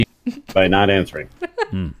by not answering.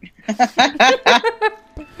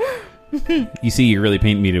 You see, you're really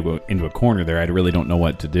painting me into a corner there. I really don't know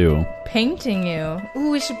what to do. Painting you?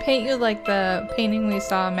 Ooh, we should paint you like the painting we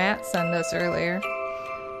saw Matt send us earlier.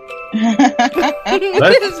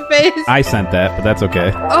 His face. I sent that, but that's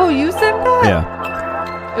okay. Oh, you sent that?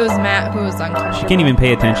 Yeah. It was Matt who was uncomfortable. She can't even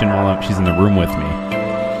pay attention while she's in the room with me.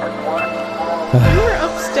 You were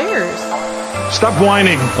upstairs. Stop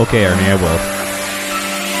whining. Okay, Ernie, I will.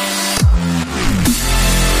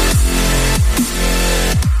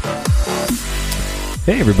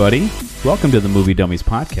 Hey, everybody. Welcome to the Movie Dummies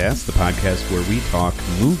Podcast, the podcast where we talk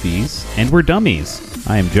movies and we're dummies.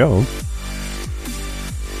 I am Joe.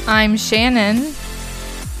 I'm Shannon.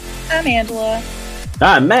 I'm Angela.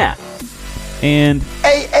 I'm Matt. And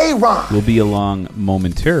Hey, Ron. we'll be along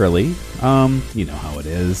momentarily. You know how it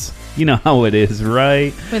is. You know how it is,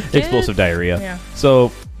 right? With Explosive diarrhea. Yeah.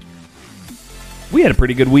 So, we had a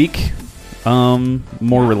pretty good week.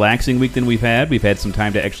 More relaxing week than we've had. We've had some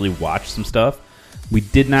time to actually watch some stuff. We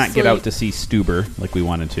did not get out to see Stuber like we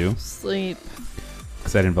wanted to. Sleep.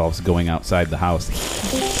 Because that involves going outside the house.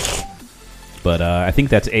 But I think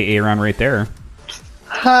that's Aaron right there.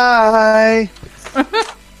 Hi.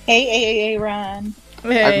 Hey, Ron.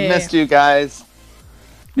 Hey. I've missed you guys.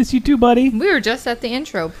 Miss you too, buddy. We were just at the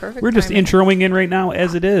intro. Perfect. We're just timing. introing in right now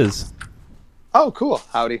as it is. Oh, cool.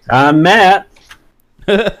 Howdy. I'm Matt.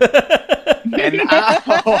 And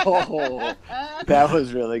that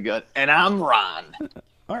was really good. And I'm Ron.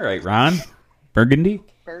 All right, Ron. Burgundy?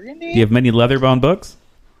 Burgundy? Do you have many leather-bound books?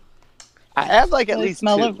 I have like at The least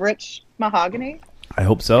smell two. of rich mahogany. I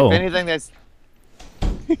hope so. If anything that's...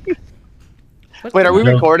 What Wait, the- are we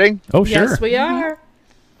recording? Oh, sure. Yes, we are.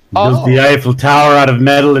 Built the Eiffel Tower out of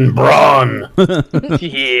metal and brawn.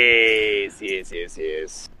 Yes.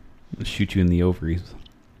 I'll shoot you in the ovaries.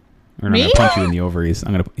 Or no, I'm Me? going to punch you in the ovaries.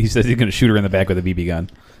 He says he's going to shoot her in the back with a BB gun.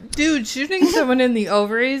 Dude, shooting someone in the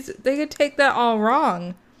ovaries, they could take that all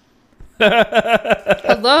wrong.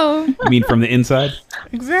 Hello? You mean from the inside?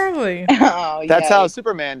 Exactly. Oh, That's yeah. how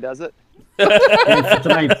Superman does it.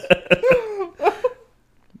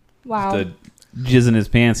 Wow. The jizz in his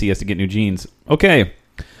pants, he has to get new jeans. Okay.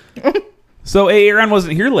 So Aaron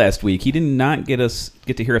wasn't here last week. He did not get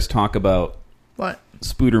to hear us talk about What?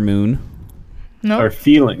 Spooder Moon No. Our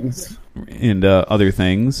feelings. and other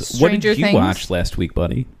things. What Stranger did you Things? watch last week,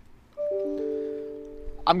 buddy?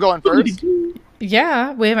 I'm going first.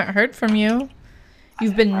 Yeah, we haven't heard from you.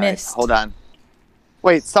 You've been All right, missed. hold on.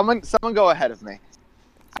 Wait, someone go ahead of me.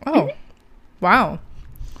 Oh. Wow.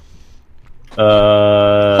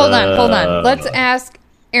 Hold Hold on. Let's ask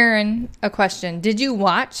Aaron a question. Did you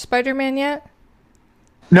watch Spider-Man yet?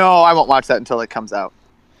 No, I won't watch that until it comes out.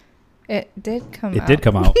 It did come It out. did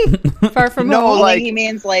come out. Far from No, home. I like- think he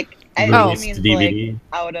means like. I Released think he means DVD.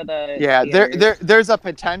 like out of the. Yeah, theaters. there's a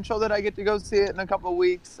potential that I get to go see it in a couple of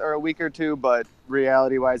weeks or a week or two, but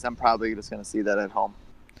reality-wise, I'm probably just going to see that at home.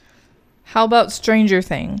 How about Stranger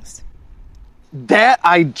Things?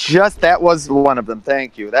 That was one of them.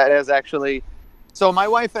 Thank you. That is actually... So my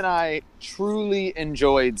wife and I truly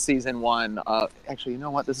enjoyed season one. Actually, you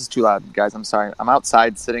know what? This is too loud, guys. I'm sorry. I'm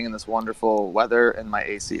outside sitting in this wonderful weather, and my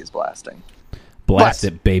AC is blasting. Blast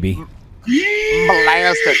it, baby.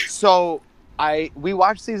 Blast it. So we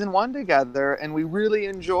watched season one together, and we really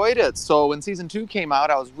enjoyed it. So when season two came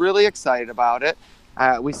out, I was really excited about it.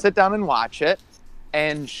 We sit down and watch it,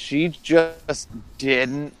 and she just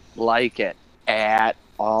didn't like it at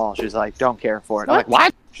all. She's like, don't care for it. I'm like,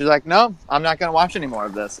 what? She's like, no, I'm not going to watch any more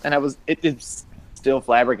of this. And it still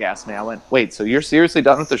flabbergasted me. I went, wait, so you're seriously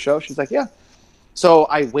done with the show? She's like, yeah. So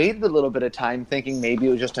I waited a little bit of time thinking maybe it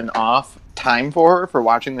was just an off time for her for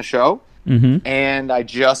watching the show. Mm-hmm. And I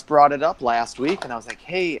just brought it up last week, and I was like,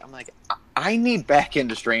 hey, I need back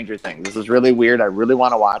into Stranger Things. This is really weird. I really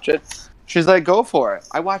want to watch it. She's like, go for it.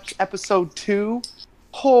 I watched episode 2.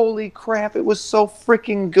 Holy crap, it was so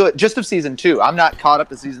freaking good. Just of season 2. I'm not caught up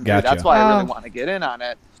to season 3. Gotcha. That's why I Oh. really want to get in on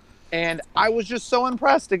it. And I was just so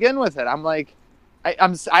impressed again with it. I'm like, I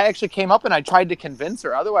actually came up and I tried to convince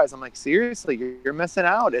her. Otherwise, I'm like, seriously, you're missing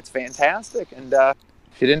out. It's fantastic. And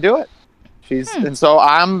she didn't do it. And so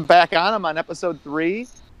I'm back on. I'm on episode 3.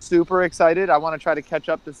 Super excited. I want to try to catch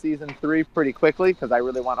up to season 3 pretty quickly because I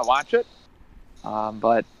really want to watch it.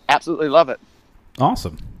 But absolutely love it.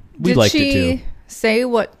 Awesome. We Did liked she it too. say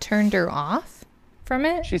what turned her off from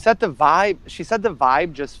it? She said the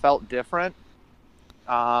vibe just felt different.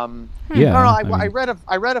 Yeah. I don't know. I I mean-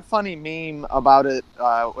 read a funny meme about it.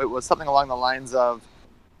 It was something along the lines of,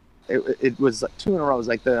 it was 2 in a row. It was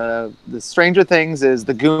like the Stranger Things is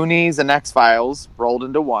the Goonies and X-Files rolled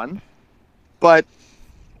into one, but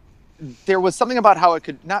there was something about how it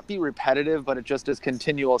could not be repetitive, but it just is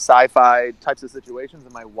continual sci-fi types of situations.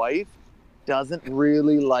 And my wife doesn't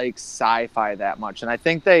really like sci-fi that much. And I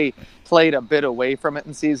think they played a bit away from it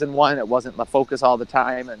in season 1. It wasn't the focus all the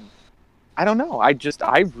time. And I don't know. I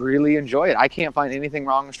really enjoy it. I can't find anything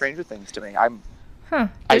wrong with Stranger Things to me.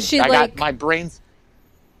 Does she I like got my brain's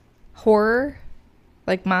horror?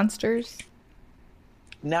 Like monsters?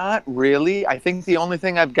 not really. I think the only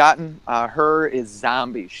thing I've gotten her is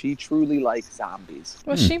zombies. She truly likes zombies.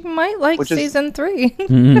 Well, she might like Which is- season 3.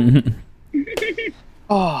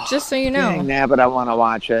 Oh, Just so you know. dang, yeah, but I want to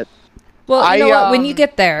watch it. Well, you know what? When you um,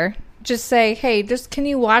 get there, just say, hey, just can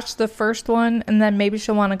you watch the first one? And then maybe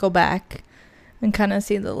she'll want to go back and kind of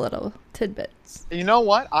see the little tidbits. You know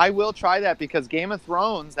what? I will try that because Game of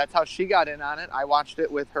Thrones, that's how she got in on it. I watched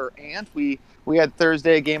it with her aunt. We had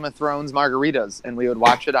Thursday Game of Thrones margaritas, and we would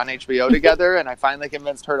watch it on HBO together, and I finally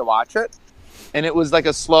convinced her to watch it. And it was like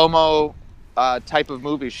a slow-mo type of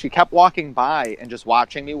movie. She kept walking by and just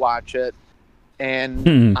watching me watch it.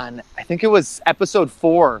 And on, I think it was episode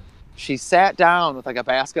 4, she sat down with like a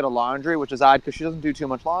basket of laundry, which is odd because she doesn't do too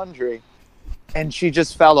much laundry. And she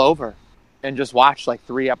just fell over and just watched like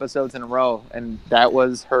 3 episodes in a row. And that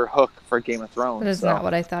was her hook for Game of Thrones. That is so. not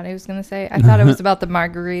what I thought he was going to say. I thought it was about the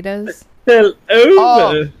margaritas. Fell over.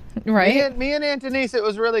 Oh. Right? Me and Antonice, it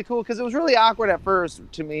was really cool because it was really awkward at first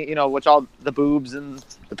to me, you know, which all the boobs and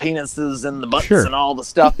the penises and the butts Sure. and all the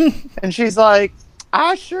stuff. And she's like,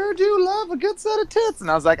 I sure do love a good set of tits. And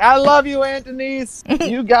I was like, I love you, Antonice.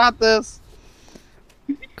 You got this.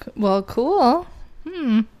 Well, cool.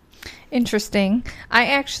 Interesting. I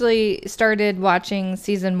actually started watching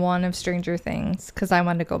season 1 of Stranger Things because I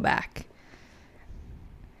wanted to go back.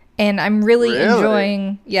 And I'm really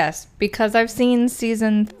enjoying, yes, because I've seen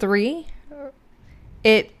season 3.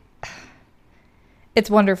 It's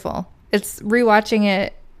wonderful. It's rewatching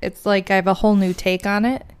it. It's like I have a whole new take on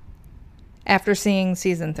it after seeing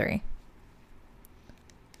season 3.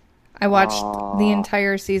 I watched the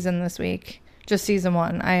entire season this week. Just season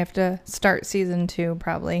 1. I have to start season 2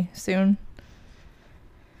 probably soon.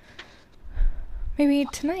 Maybe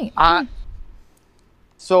tonight.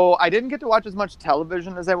 So I didn't get to watch as much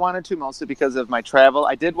television as I wanted to, mostly because of my travel.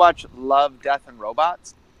 I did watch Love, Death, and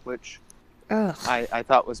Robots, which Ugh. I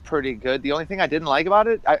thought was pretty good. The only thing I didn't like about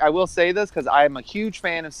it, I will say this because I'm a huge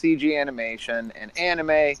fan of CG animation and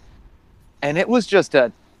anime, and it was just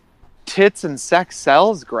a tits and sex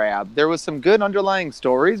sells grab. There was some good underlying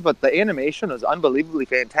stories, but the animation was unbelievably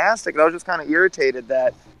fantastic. And I was just kind of irritated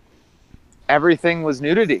that everything was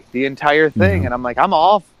nudity, the entire thing. And I'm like, I'm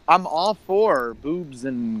all for boobs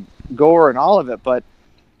and gore and all of it, but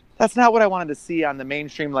that's not what I wanted to see on the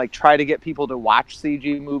mainstream, like try to get people to watch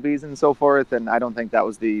CG movies and so forth. And I don't think that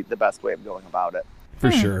was the best way of going about it.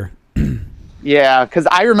 For sure. Yeah, because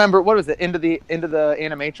I remember, what was it, Into the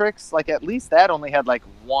Animatrix? Like, at least that only had like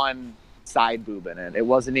one side boob in it. It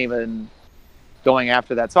wasn't even going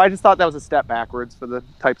after that. So I just thought that was a step backwards for the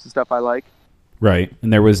types of stuff I like. Right.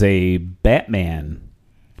 And there was a Batman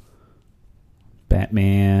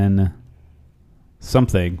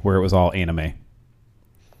something where it was all anime.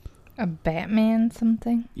 A Batman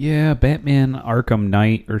something? Yeah, Batman Arkham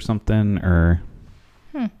Knight or something, or...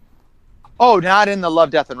 Oh, not in the Love,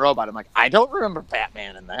 Death, and Robot. I'm like, I don't remember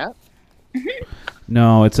Batman in that.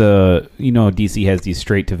 No, it's a... You know, DC has these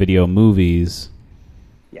straight-to-video movies.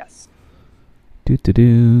 Yes.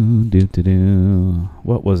 Do-do-do.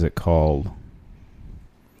 What was it called?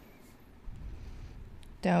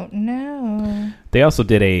 Don't know. They also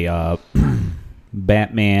did a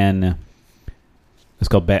Batman... It's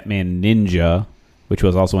called Batman Ninja, which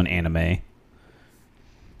was also an anime.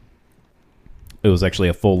 It was actually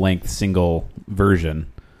a full-length single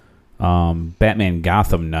version. Batman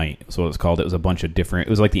Gotham Knight is what it was called. It was a bunch of different... It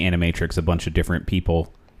was like the Animatrix. A bunch of different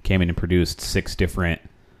people came in and produced 6 different...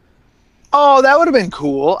 Oh, that would have been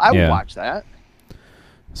cool. I would watch that.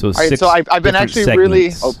 So, all right, 6 so I've been different actually really...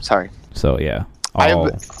 segments. Oh, sorry. So, yeah.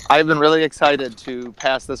 I've been really excited to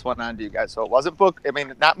pass this one on to you guys. So it wasn't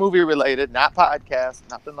not movie related, not podcast,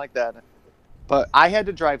 nothing like that. But I had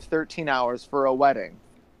to drive 13 hours for a wedding.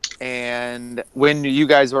 And when you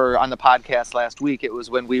guys were on the podcast last week, it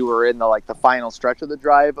was when we were in the final stretch of the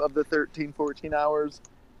drive of the 13, 14 hours.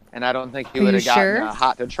 And I don't think you would have gotten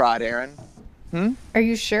hot to trot, Aaron. Are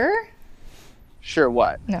you sure? Sure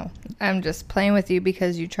what? No, I'm just playing with you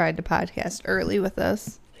because you tried to podcast early with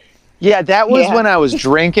us. Yeah, that was when I was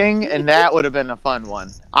drinking, and that would have been a fun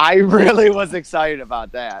one. I really was excited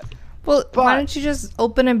about that. Well, why don't you just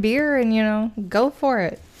open a beer and, go for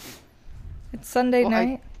it? It's Sunday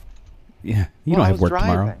night. Yeah, you don't have work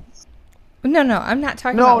tomorrow. No, I'm not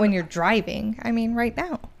talking about when you're driving. I mean, right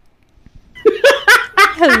now.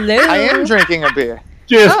 Hello. I am drinking a beer.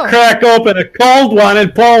 Just Oh. crack open a cold one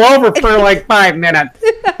and pull over for like 5 minutes.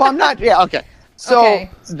 Well, I'm not. Yeah, okay. So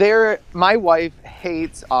Okay. my wife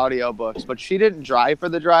hates audiobooks, but she didn't drive for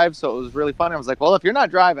the drive, so it was really fun. I was like, well, if you're not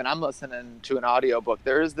driving, I'm listening to an audiobook.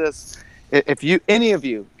 There is this. If any of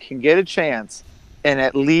you can get a chance and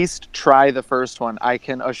at least try the first one, I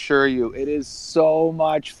can assure you it is so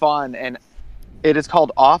much fun. And it is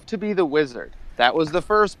called Off to Be the Wizard. That was the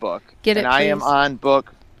first book. Get it, and I am please. on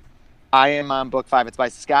book 5. It's by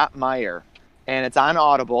Scott Meyer, and it's on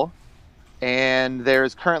Audible. And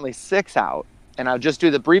there's currently 6 out. And I'll just do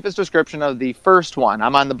the briefest description of the first one.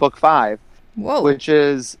 I'm on the book 5, Whoa. which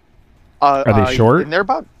is... Are they short? And they're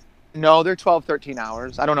about... No, they're 12, 13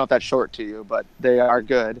 hours. I don't know if that's short to you, but they are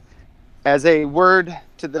good. As a word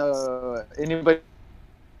to anybody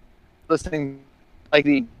listening, like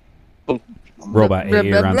the... Robot Blah, AA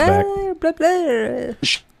blah, runs blah, back. blah, blah.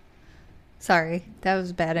 Sorry, that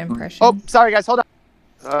was a bad impression. Oh, sorry, guys. Hold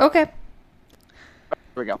on. Okay.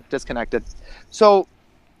 There we go. Disconnected. So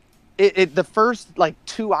the first like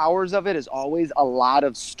 2 hours of it is always a lot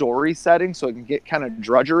of story setting, so it can get kind of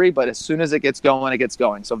drudgery, but as soon as it gets going, it gets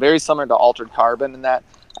going. So very similar to Altered Carbon in that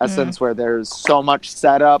essence, where there's so much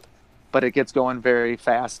setup, but it gets going very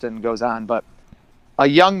fast and goes on. But a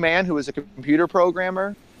young man who is a computer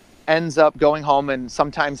programmer ends up going home, and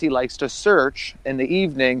sometimes he likes to search in the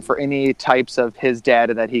evening for any types of his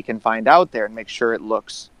data that he can find out there and make sure it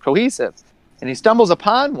looks cohesive. And he stumbles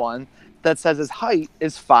upon one that says his height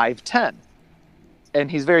is 5'10".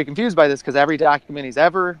 And he's very confused by this because every document he's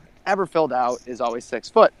ever filled out is always 6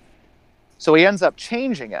 foot. So he ends up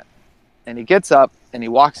changing it. And he gets up and he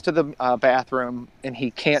walks to the bathroom, and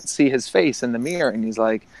he can't see his face in the mirror. And he's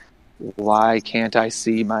like, why can't I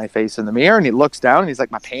see my face in the mirror? And he looks down and he's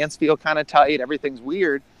like, my pants feel kind of tight. Everything's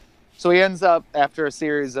weird. So he ends up, after a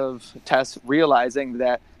series of tests, realizing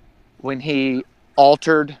that when he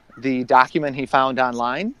altered the document he found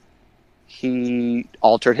online, he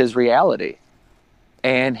altered his reality.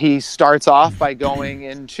 And he starts off by going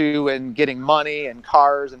into and getting money and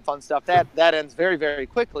cars and fun stuff. That ends very, very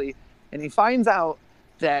quickly. And he finds out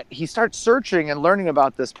that he starts searching and learning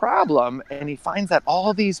about this problem, and he finds that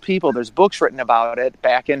all these people, there's books written about it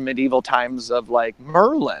back in medieval times of like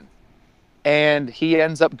Merlin. And he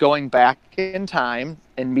ends up going back in time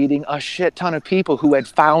and meeting a shit ton of people who had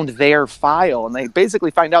found their file. And they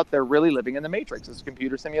basically find out they're really living in the Matrix. It's a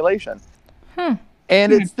computer simulation. And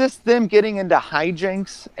it's them getting into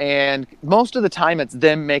hijinks. And most of the time it's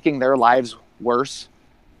them making their lives worse.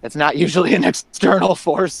 It's not usually an external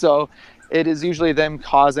force. So it is usually them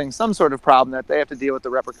causing some sort of problem that they have to deal with the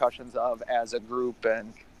repercussions of as a group.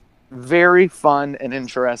 And very fun and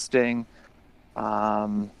interesting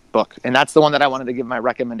book. And that's the one that I wanted to give my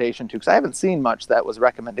recommendation to, because I haven't seen much that was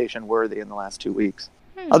recommendation worthy in the last 2 weeks,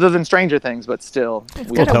 other than Stranger Things, but still. It's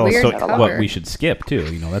Well, got a tell us weird what cover. we should skip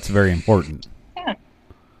too. You know, that's very important. Yeah.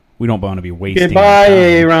 We don't want to be wasting. Goodbye, our time.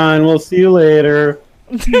 Aaron. We'll see you later.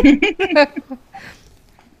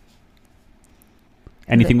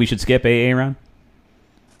 Anything we should skip, Aaron?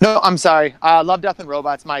 No, I'm sorry. Love, Death, and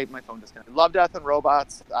Robots. My phone disconnected. Love, Death, and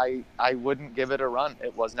Robots. I wouldn't give it a run.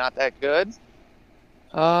 It was not that good.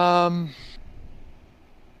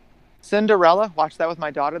 Cinderella. Watched that with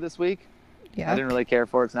my daughter this week. I Yeah. didn't really care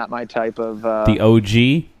for it. It's not my type of. The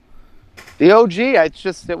OG. The OG.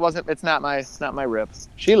 It's not my rip.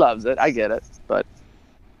 She loves it. I get it, but.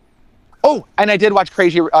 Oh, and I did watch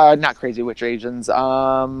not Crazy Rich Asians.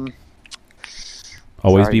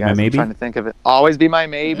 Always Sorry, Be guys, My I'm Maybe. trying to think of it. Always Be My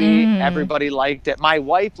Maybe. Mm. Everybody liked it. My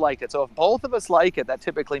wife liked it. So if both of us like it, that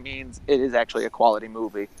typically means it is actually a quality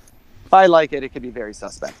movie. If I like it, it could be very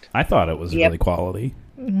suspect. I thought it was Yep. really quality.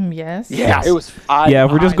 Yes. Yeah, Yes. it was. Yeah,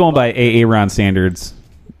 if we're just going by Aaron standards.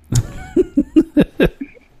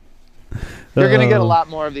 You're gonna get a lot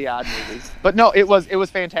more of the odd movies. But no, it was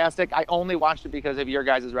fantastic. I only watched it because of your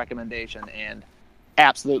guys' recommendation and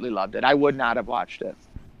absolutely loved it. I would not have watched it.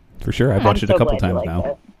 For sure. I've I'm watched it so a couple glad you times liked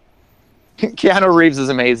now. it. Keanu Reeves is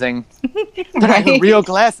amazing. They're not even Right? real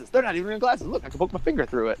glasses. They're not even real glasses. Look, I can poke my finger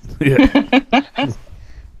through it. Just I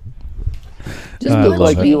You punch look love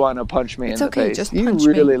like it. me. you want to punch me It's in okay, the face. just You punch me.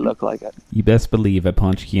 really look like it. You best believe I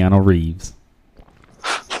punched Keanu Reeves.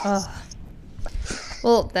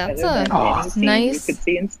 Well, that's Better than a any scene nice- You could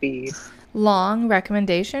see in Speed. long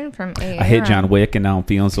recommendation from A. I hit John Wick and now I'm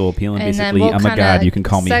feeling so appealing. And then Basically, we'll I'm a kinda god. You can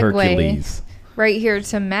call me segue. Hercules. Right here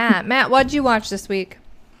to Matt. Matt, what'd you watch this week?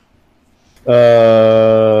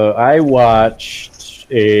 I watched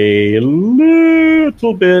a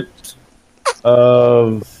little bit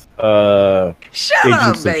of Shut Agents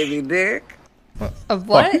up, of- baby dick. Of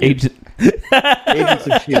what? Agent. Agents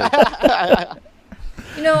of Shield.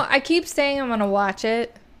 You know, I keep saying I'm gonna watch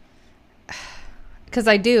it because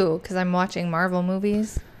I'm watching Marvel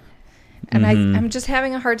movies, and I'm just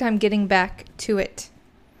having a hard time getting back to it.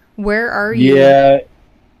 Where are you? Yeah,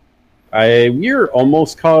 we're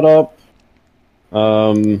almost caught up.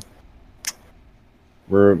 We're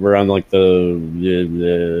on like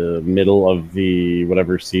the middle of the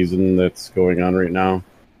whatever season that's going on right now,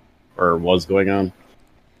 or was going on.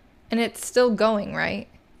 And it's still going, right?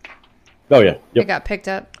 Oh yeah, It yep. got picked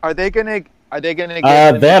up. Are they gonna get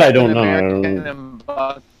That I don't know. American and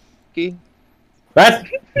Bucky? That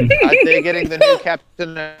Are they getting the new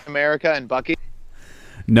Captain America and Bucky?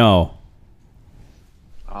 No,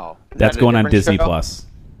 Oh, is that's that a going on different Disney show? Plus.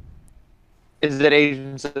 Is it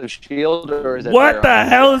Agents of Shield or is it? What the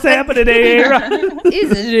hell is happening here?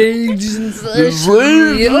 Is it Agents of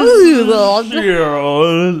S.H.I.E.L.D.?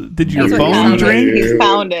 Did your That's what phone you sound drink? He's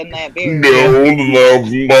pounding that beer.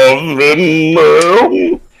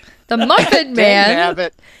 The Muffin Dang Man.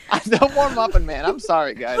 nabbit. No more Muffin Man. I'm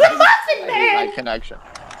sorry, guys. I hate my connection.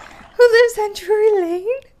 Who lives on Drury Lane?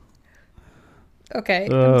 Okay,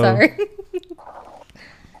 I'm Oh. sorry.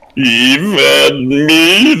 okay,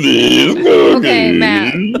 Okay,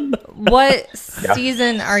 Matt. What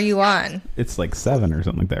season are you on? It's like 7 or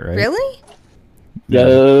something like that, right? Really?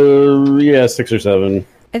 Yeah, 6 or 7.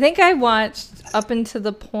 I think I watched up until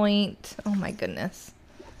the point. Oh my goodness.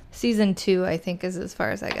 Season 2, I think, is as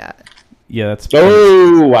far as I got. Yeah, that's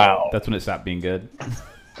Oh wow. that's when it stopped being good.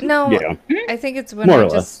 No, Yeah. I think it's when More I or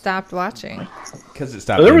just less. stopped watching. Because it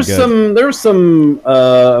stopped There being was good. some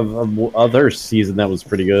other season that was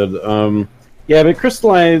pretty good. Yeah, but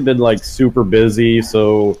Crystal and I had been like super busy,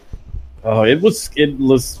 so it was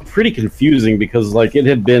pretty confusing because like it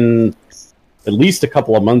had been at least a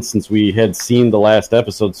couple of months since we had seen the last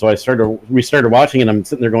episode. So we started watching, and I'm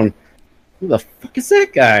sitting there going, "Who the fuck is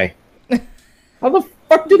that guy? How the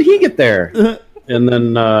fuck did he get there?" And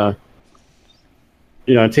then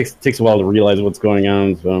it takes a while to realize what's going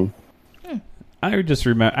on. So. I just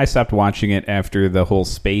remember I stopped watching it after the whole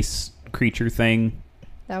space creature thing.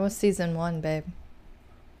 That was season 1, babe.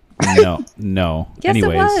 No. Yes, it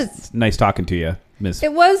Anyways, was. nice talking to you, Miss.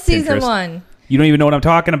 It was season Pinterest. 1. You don't even know what I'm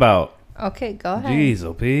talking about. Okay, go ahead. Jeez,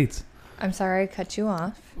 oh Pete. I'm sorry I cut you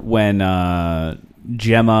off. When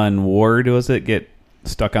Gemma and Ward get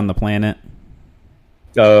stuck on the planet.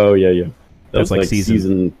 Oh yeah. That was like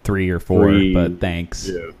season 3 or 4. 3. But thanks.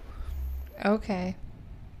 Yeah. Okay.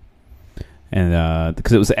 And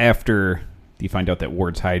because it was after you find out that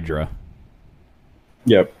Ward's Hydra.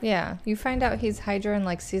 Yep. Yeah, you find out he's Hydra in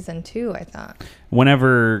like season 2, I thought.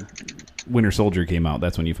 Whenever Winter Soldier came out,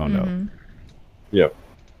 that's when you found out. Yep.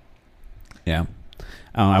 Yeah.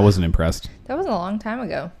 I wasn't impressed. That was a long time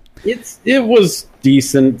ago. It was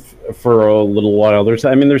decent for a little while. There's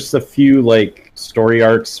a few like story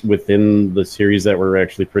arcs within the series that were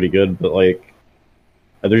actually pretty good, but like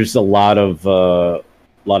there's a lot of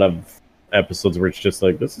episodes where it's just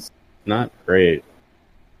like this is not great.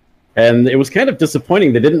 And it was kind of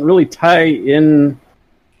disappointing. They didn't really tie in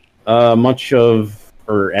much of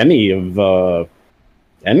or any of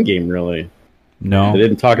Endgame really. No. They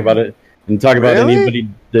didn't talk about it. Didn't talk about Really? anybody.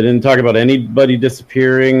 They didn't talk about anybody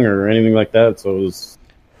disappearing or anything like that. So it was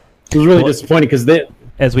really disappointing because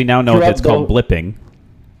As we now know, Throughout it's called blipping.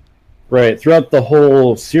 throughout the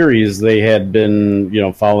whole series they had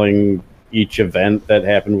been following each event that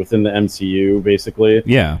happened within the MCU basically.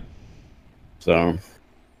 Yeah. So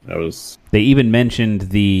that was They even mentioned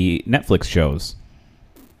the Netflix shows.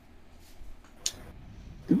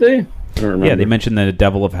 did they? I don't remember. Yeah, they mentioned the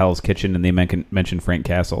Devil of Hell's Kitchen, and they mentioned Frank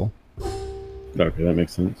Castle. Okay, that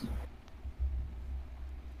makes sense.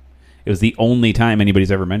 It was the only time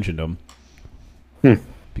anybody's ever mentioned them.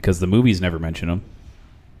 Because the movies never mention them.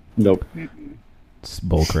 Nope. It's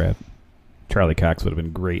bullcrap. Charlie Cox would have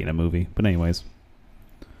been great in a movie. But anyways.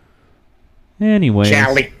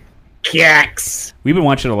 Charlie Cox. We've been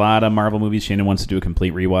watching a lot of Marvel movies. Shannon wants to do a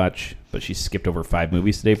complete rewatch, but she skipped over 5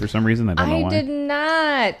 movies today for some reason. I don't know I why. did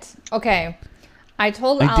not. Okay. I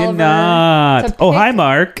told I Oliver did not. to Oh, hi, pick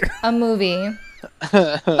Mark. a movie.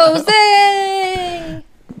 Jose!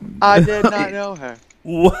 I did not know her.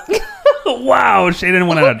 Wow, Shannon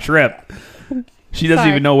went on a trip. She doesn't Sorry.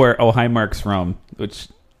 even know where Oh Hi Mark's from, which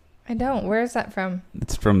I don't. Where is that from?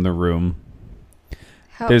 it's from The Room.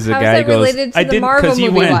 How, There's a how guy is that goes, related to I the didn't, Marvel 'cause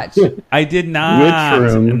you movie went. watch? I did not.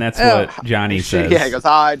 Which room? And that's Oh. what Johnny says. Yeah, he goes,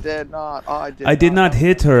 I did not. I did not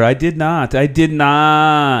hit her. I did not. I did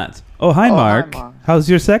not. Oh, hi, Oh, hi, Mark. Mark. How's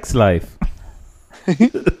your sex life?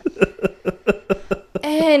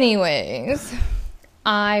 Anyways,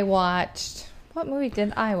 I watched. What movie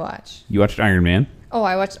did I watch? You watched Iron Man? Oh,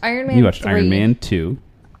 I watched Iron Man. You watched 3. Iron Man 2.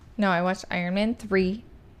 No, I watched Iron Man 3.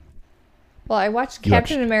 Well, I watched You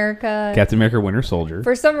Captain watched America. Captain America Winter Soldier.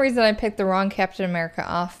 For some reason, I picked the wrong Captain America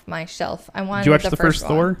off my shelf. I wanted Did you watch the first first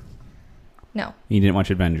Thor? No. You didn't watch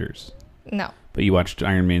Avengers. No. But you watched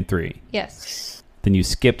Iron Man 3. Yes. Then you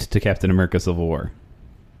skipped to Captain America Civil War.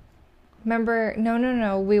 Remember?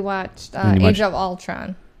 No. We watched And you Age watched- of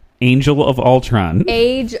Ultron. Angel of Ultron.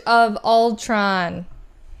 Age of Ultron.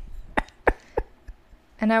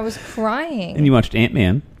 And I was crying. And you watched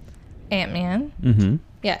Ant-Man. Ant-Man. Mm-hmm.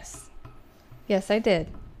 Yes. Yes, I did.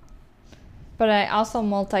 But I also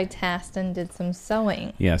multitasked and did some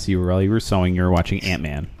sewing. Yes, while you were sewing, you were watching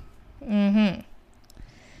Ant-Man. Mm-hmm.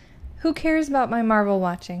 Who cares about my Marvel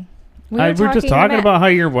watching? We're just talking about how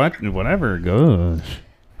you're watching. Whatever. Gosh.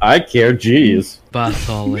 I care. Jeez.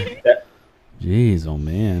 Bartholomew. Jeez, oh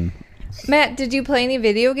man. Matt, did you play any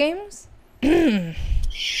video games?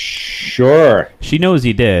 Sure. She knows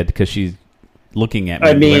you did because she's looking at me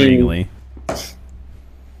I mean- glaringly.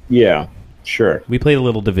 Yeah. Sure. We played a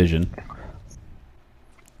little Division.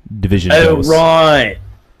 Division. Oh, Dos. right.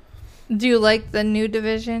 Do you like the new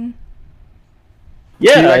Division?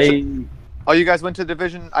 Yeah. You actually- Oh, you guys went to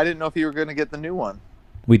Division? I didn't know if you were going to get the new one.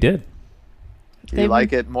 We did. Do you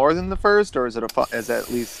like it more than the first, or is it is it at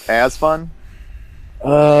least as fun?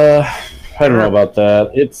 I don't know about that.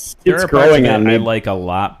 It's There are parts growing of it on me. I like a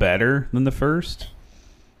lot better than the first.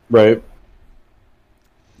 Right.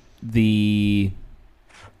 The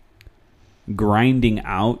grinding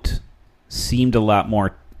out seemed a lot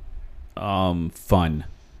more fun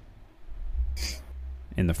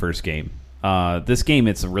in the first game. This game,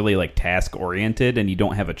 it's really like task oriented, and you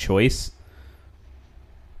don't have a choice.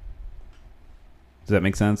 Does that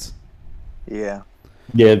make sense? Yeah.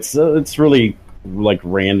 Yeah, it's really like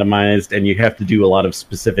randomized, and you have to do a lot of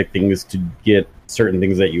specific things to get certain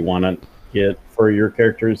things that you want to get for your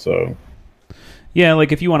character. So Yeah,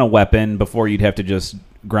 like if you want a weapon, before you'd have to just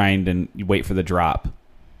grind and you wait for the drop.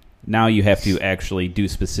 Now you have to actually do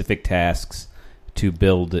specific tasks to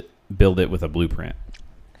build it with a blueprint.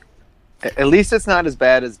 At least it's not as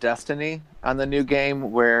bad as Destiny on the new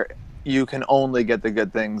game, where you can only get the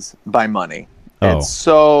good things by money. Oh. It's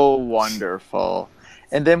so wonderful.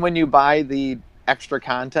 And then when you buy the extra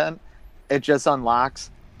content, it just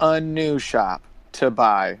unlocks a new shop to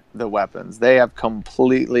buy the weapons. They have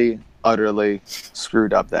completely, utterly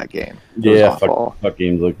screwed up that game. It was yeah, awful. fuck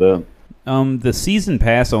games like that. The season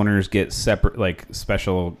pass owners get separate, like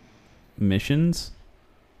special missions,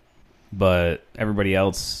 but everybody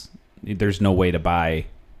else, there's no way to buy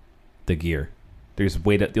the gear.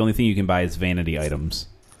 The only thing you can buy is vanity items,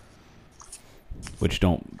 which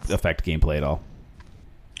don't affect gameplay at all.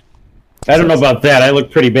 I don't know about that. I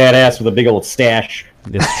look pretty badass with a big old stash.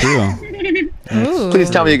 It's true. Ooh.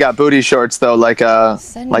 Please tell me you got booty shorts, though, like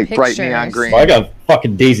Send bright pictures. neon green. Well, I got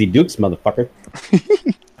fucking Daisy Dukes, motherfucker.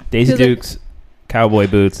 Daisy Do the- Dukes, cowboy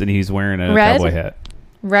boots, and he's wearing a Red? cowboy hat.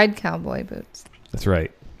 Red cowboy boots. That's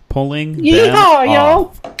right. Pulling them Yeehaw, yo!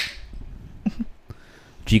 off.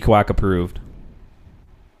 G-Quack approved.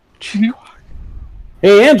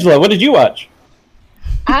 Hey, Angela, what did you watch?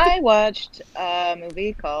 I watched a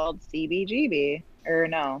movie called CBGB. Or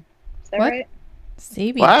no. Is that What? right?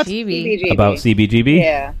 CBGB. CBGB. About CBGB?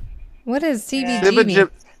 Yeah. What is CBGB?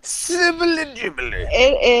 Sibble-jibble.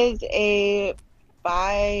 It is a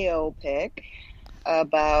biopic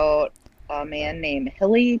about a man named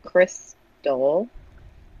Hilly Crystal.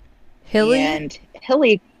 Hilly? And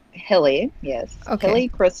Hilly, yes. Okay. Hilly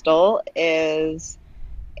Crystal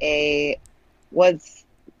was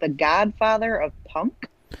the godfather of punk.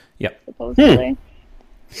 Yep. Supposedly.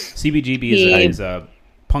 CBGB is a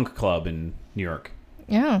punk club in New York.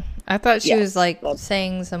 Yeah. I thought she Yes. was like That's-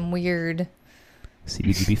 saying some weird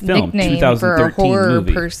CBGB film, nickname for a 2013 horror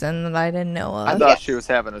movie. person that I didn't know I of. thought she was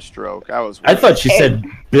having a stroke. I thought she said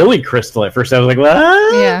Billy Crystal at first. I was like, what?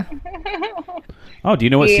 Yeah. Oh, do you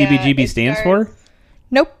know what Yeah, CBGB it stands stars for?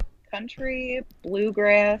 Nope. Country,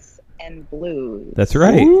 bluegrass, and blues. That's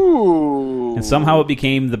right. Ooh. And somehow it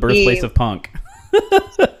became the birthplace of punk.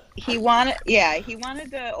 He wanted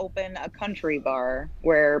to open a country bar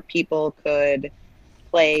where people could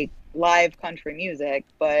play live country music,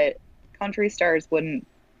 but country stars wouldn't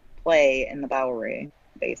play in the Bowery,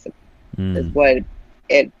 basically, is what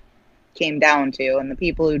it came down to. And the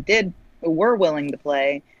people who were willing to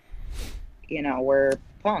play, were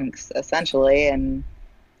punks, essentially, and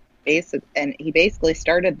he basically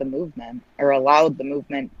started the movement, or allowed the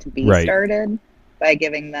movement to be Right. started by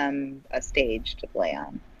giving them a stage to play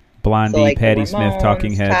on. Blondie, So, like, the Patti Smith, Ramones,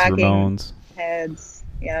 Talking Heads, Ramones. Heads,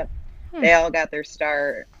 yep. They all got their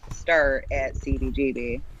start at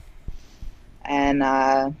CBGB. And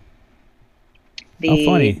Oh,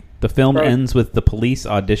 funny. The film Pro- ends with the police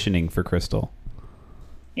auditioning for Crystal.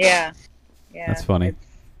 yeah, That's funny.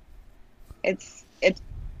 It's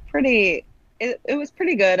pretty. It was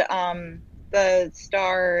pretty good. The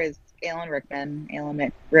star is Alan Rickman.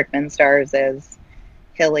 Alan Rickman stars as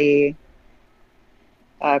Hilly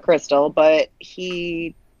Crystal, but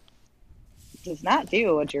he does not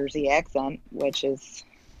do a Jersey accent, which is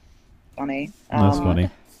funny. That's funny.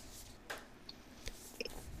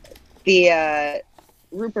 The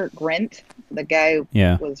Rupert Grint, the guy who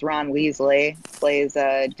Yeah. was Ron Weasley, plays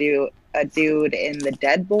a dude in the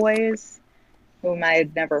Dead Boys, whom I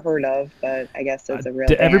had never heard of, but I guess is a real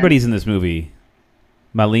band. Everybody's in this movie.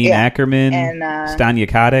 Marlene Yeah. Ackerman, And, Stanya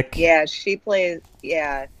Kotick. Yeah, she plays.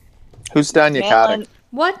 Yeah, Who's Stanya Kotick?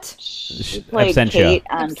 What? she played Absentia. Kate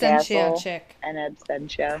on Absentia Castle chick. and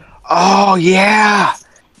Absentia. Oh yeah,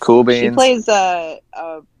 cool She beans. plays a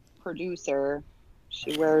producer.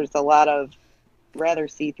 She wears a lot of rather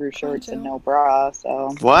see-through shirts and no bra.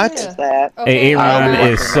 So What? there's that. Hey, Aaron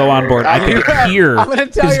Okay. is so on board. I could hear I'm gonna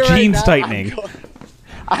tell his you right jeans now, tightening.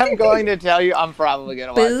 I'm going to tell you, I'm probably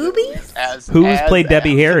gonna watch Boobies? Who's played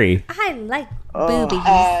Debbie Harry? I like Oh.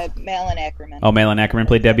 boobies. Malin Ackerman. Oh, Malin Ackerman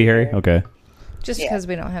played Debbie Harry? Okay. Just yeah. because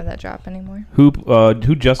we don't have that drop anymore. Who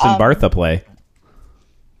Justin Bartha play?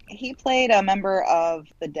 He played a member of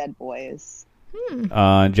the Dead Boys.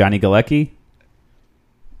 Johnny Galecki?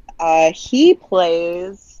 He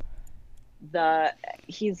plays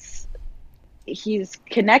he's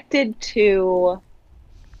connected to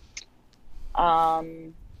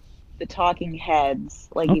the Talking Heads.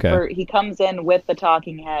 Like Okay. he comes in with the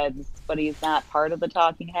Talking Heads, but he's not part of the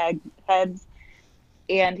Talking Heads.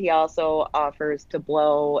 And he also offers to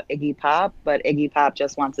blow Iggy Pop, but Iggy Pop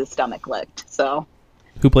just wants his stomach licked. So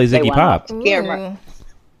Who plays They Iggy went Pop? up. Can't remember.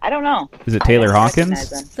 I don't know. Is it I Taylor didn't recognize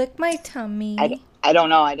Hawkins? him. Lick my tummy. I don't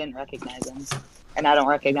know. I didn't recognize him, and I don't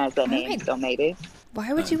recognize that name. Right. So maybe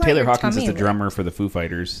Why would you want Taylor your Hawkins tummy is the licked? drummer for the Foo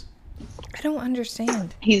Fighters. I don't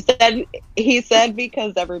understand. he said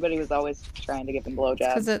because everybody was always trying to give him blowjobs.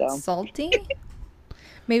 Because it's So salty?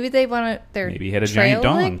 Maybe they want their Maybe he had a trail giant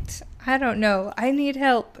dong. licked? I don't know. I need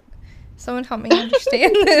help. Someone help me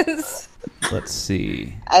understand this. Let's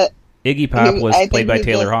see. I- Iggy Pop was I played think by he's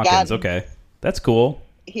Taylor just Hawkins. gotten- Okay. That's cool.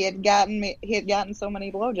 he had gotten so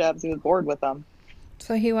many blowjobs, he was bored with them.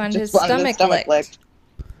 So he wanted his Just wanted stomach licked.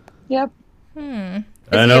 Yep. I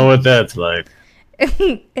know what that's like.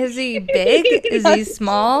 Is he big? Is he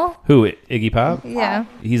small? Who, Iggy Pop? Yeah.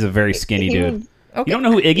 He's a very skinny He dude. was- Okay. You don't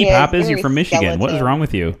know who Iggy Yeah, Pop he's is? You're very from Michigan. What is skeleton. wrong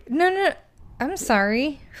with you? No. I'm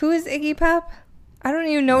sorry. Who is Iggy Pop? I don't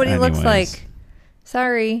even know what he looks Anyways. like.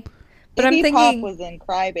 Sorry. But I'm Iggy thinking. Pop was in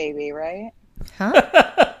Crybaby, right? Huh?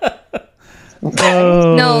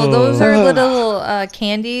 Oh. No, those are little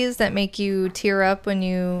candies that make you tear up when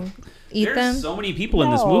you eat There's them. so many people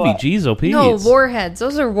in this No. movie. Jeez, oh, Pete. No, warheads.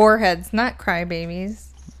 Those are warheads, not crybabies.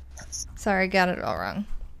 Sorry, got it all wrong.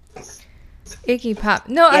 Iggy Pop.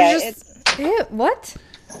 No, Yeah, I just. What?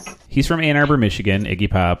 He's from Ann Arbor, Michigan. Iggy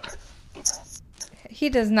Pop. He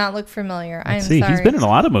does not look familiar. I'm Let's see. sorry. He's been in a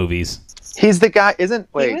lot of movies. He's the guy, He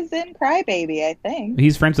wait, was in Crybaby, I think.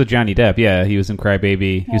 He's friends with Johnny Depp. Yeah, he was in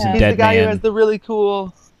Crybaby. He was in he's Dead the guy who has Man. the really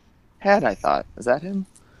cool hat, I thought. Is that him?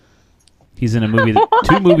 He's in a movie.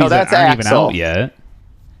 Two movies No, that that's aren't even Axel. out yet.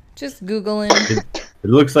 Just Google him. It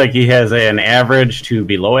looks like he has an average to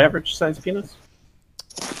below average size penis.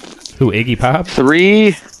 Who, Iggy Pop?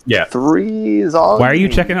 Three Yeah. is all. Why are you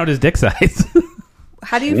need. checking out his dick size?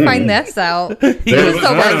 How do you find this out? He There was- was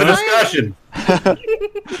part of the website? discussion.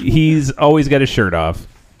 he's always got his shirt off.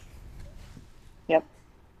 Yep.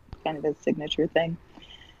 Kind of his signature thing.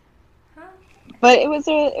 But it was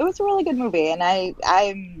a really good movie, and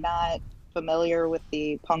I'm not familiar with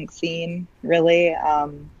the punk scene really. Oh,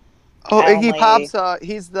 I Iggy only- Pop's,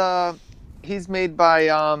 he's made by,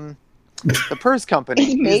 the Purse Company.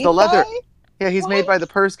 He's He's made the leather. by? Yeah, he's made What? by the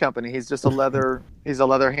Purse Company. He's just he's a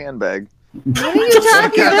leather handbag. What are you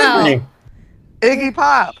talking about? Iggy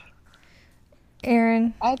Pop!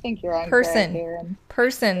 Aaron, I think you're on Person. track, Aaron.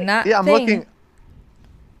 person, not Yeah, I'm thing. looking.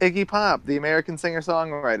 Iggy Pop, the American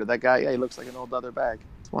singer-songwriter. That guy, yeah, he looks like an old leather bag.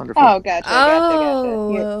 It's wonderful. Oh, gotcha.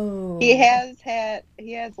 Oh. He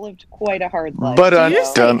has lived quite a hard life. But, Did you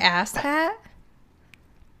just say um, ass hat?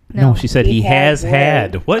 No, she said he has has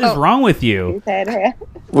had. lived. What is Oh. wrong with you? He's had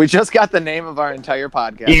We just got the name of our entire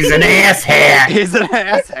podcast. He's an asshat. He's an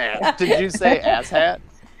asshat. Did you say asshat?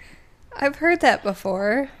 I've heard that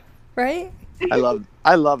before, right?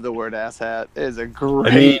 I love the word asshat. It is a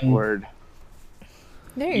great word.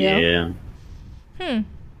 There you go. Yeah.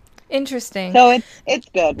 Interesting. So it's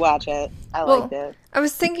good. Watch it. I Well, liked it. I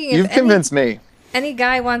was thinking You've if convinced me. any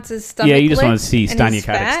guy wants his stomach Yeah, you just want to licked see and Stanya he's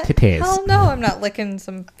Katic's fat, titties. Hell no, I'm not licking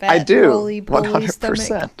some fat I do. roly-poly 100%.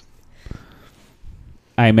 stomach.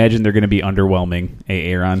 I imagine they're going to be underwhelming,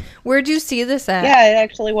 Aaron. Where'd you see this at? Yeah, it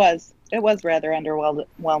actually was. It was rather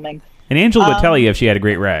underwhelming. And Angela would tell you if she had a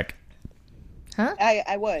great rack. Huh?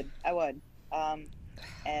 I would.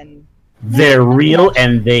 And They're real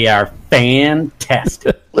and they are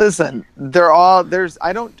fantastic. Listen,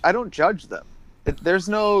 I don't judge them. There's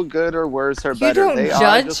no good or worse or You better. don't They judge?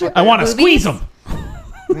 are just what I they want to are. squeeze them.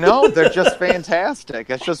 No, they're just fantastic.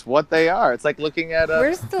 It's just what they are. It's like looking at a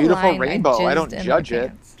Where's the beautiful line? rainbow. I jizzed don't in my judge it.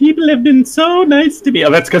 pants? People have been so nice to me. Oh,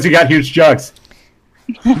 that's because you got huge jugs.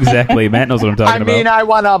 Exactly. Matt knows what I'm talking I mean,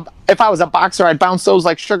 about. if I was a boxer, I'd bounce those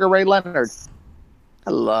like Sugar Ray Leonard. I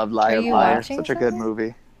love Liar Are you Liar. watching Such a good something?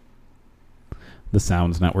 movie. The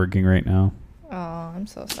sound's not working right now. Oh, I'm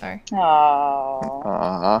so sorry.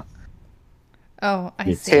 oh, Oh,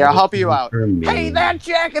 I see. Here, I'll help you out. For me. Hey, that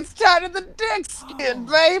jacket's tight to the dick skin,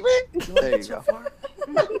 baby. There you go.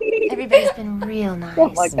 Everybody's been real nice.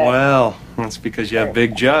 don't like that. Well, that's because you have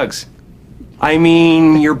big jugs. I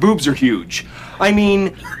mean, your boobs are huge. I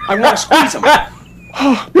mean, I want to squeeze them.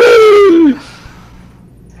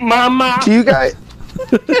 Mama. Do you guys,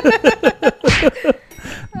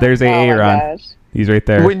 There's Oh my Aaron. gosh. He's right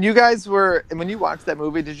there. when you watched that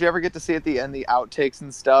movie, did you ever get to see at the end the outtakes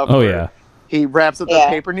and stuff? Oh, where yeah. He wraps up the Yeah.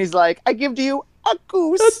 paper and he's like, "I give to you a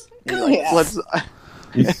goose." And he, like, Yeah.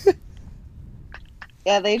 flips-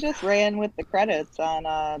 Yeah, they just ran with the credits on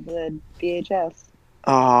the VHS.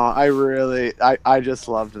 Oh, I just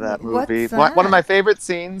loved that movie. What's One that? of my favorite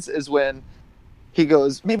scenes is when he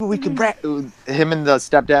goes, maybe we could wrap, him and the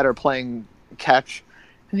stepdad are playing catch,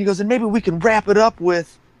 and he goes, and maybe we can wrap it up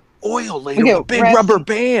with oil later, Yeah, with a big wrap- rubber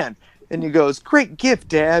band. And he goes, great gift,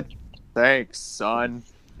 Dad. Thanks, son.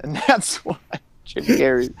 And that's why Jim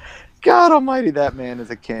Carrey, God almighty, that man is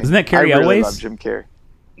a king. Isn't that Carrie I really Elways? love Jim Carrey.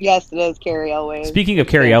 Yes, it is Carrie Elways. Speaking of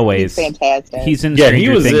Carrie He's Elways, fantastic. he's in Yeah, he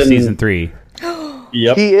Stranger was Things in- season 3.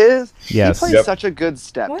 Yep. He is. Yes. He plays Yep. such a good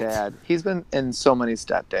stepdad. He's been in so many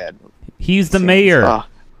stepdad. He's the mayor. Oh.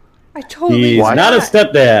 I totally He's forgot. not a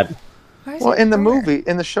stepdad. Why is Well, it in the Thor? movie,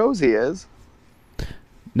 in the shows, he is.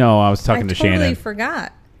 No, I was talking I to totally Shannon.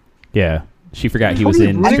 forgot. Yeah. She forgot he was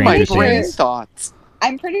in Reading my Stranger brain Things. thoughts.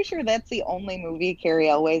 I'm pretty sure that's the only movie Carrie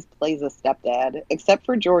Elways plays a stepdad, except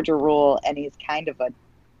for Georgia Rule, and he's kind of a.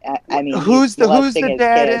 I mean, Who's he's the molesting his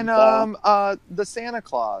dad kids, in so. the Santa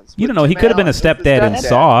Claus? You with don't know. He Tim could have been a Allen? That's his stepdad in stepdad.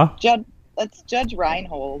 Saw. That's Judge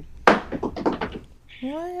Reinhold.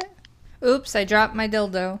 What? Oops, I dropped my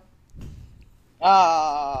dildo.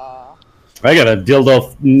 Ah, I got a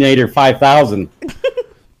dildo Nader 5000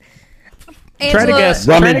 Try to Angela, guess.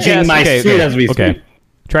 rummaging my suit as we Okay. speak.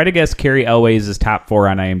 Try to guess Carrie Elways' top 4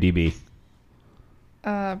 on IMDb.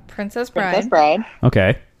 Princess Bride. Princess Bride.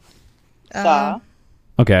 Okay. Saw.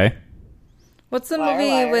 Okay. What's the Liar, movie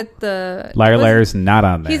Liar. with the Liar was- Liar's not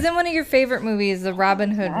on there. He's in one of your favorite movies, the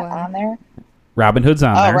Robin Hood Not on one. there. Robin Hood's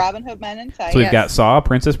on Oh, there. Robin Hood Men in Tights. So we've Yes. got Saw,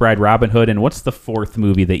 Princess Bride, Robin Hood, and what's the 4th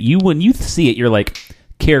movie that you, when you see it, you're like,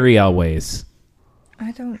 Carrie Elways.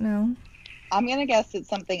 I don't know. I'm gonna guess it's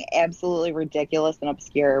something absolutely ridiculous and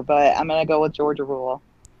obscure, but I'm gonna go with Georgia Rule.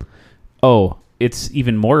 Oh, it's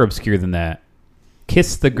even more obscure than that.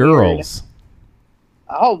 Kiss the Girls.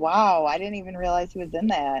 Oh wow, I didn't even realize he was in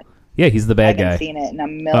that. Yeah, he's the I bad haven't guy. seen it in a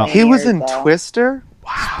million Well, He was years, in though. Twister.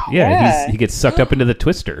 Wow. Yeah, Yeah. he gets sucked up into the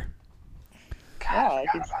Twister. Yeah,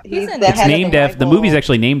 He's the in- head It's of named after the rival- movie's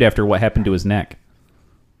actually named after what happened to his neck.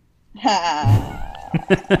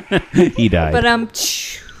 He died. But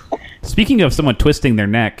Speaking of someone twisting their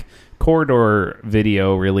neck, Corridor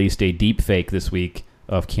Video released a deep fake this week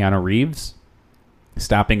of Keanu Reeves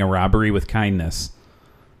stopping a robbery with kindness.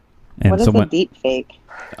 And what is a deep fake?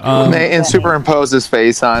 And superimpose his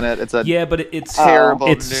face on it. It's a yeah, but it's terrible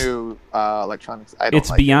it's new electronics. I don't it's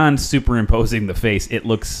like beyond superimposing the face. It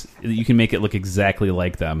looks you can make it look exactly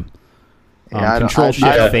like them. it. Yeah, I don't- Control I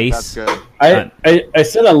Shift don't think face. That's good. I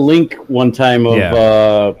sent a link one time of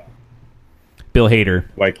Yeah. Bill Hader,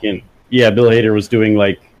 Bill Hader was doing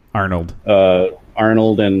like Arnold.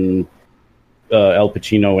 Arnold and Al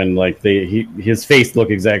Pacino, and like his face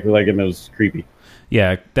looked exactly like him. It was creepy.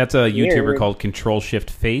 Yeah, that's a YouTuber Weird. called Control Shift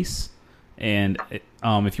Face. And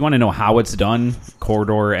if you want to know how it's done,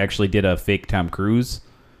 Corridor actually did a fake Tom Cruise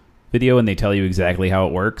video, and they tell you exactly how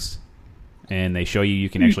it works. And they show you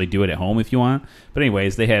can actually do it at home if you want. But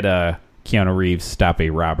anyways, they had Keanu Reeves stop a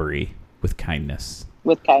robbery with kindness.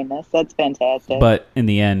 With kindness, that's fantastic. But in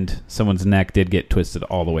the end, someone's neck did get twisted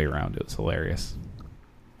all the way around. It was hilarious.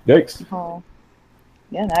 Yikes! Oh.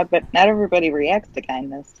 Yeah, but not everybody reacts to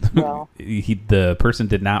kindness well. The person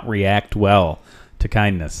did not react well to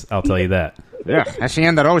kindness. I'll tell you that. Yeah, that's the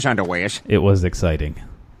end of those underwears. It was exciting.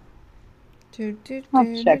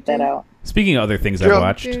 I'll check that out. Speaking of other things I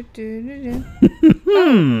watched.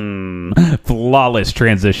 Flawless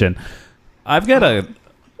transition. I've got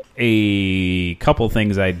a couple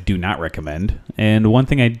things I do not recommend, and one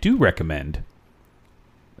thing I do recommend.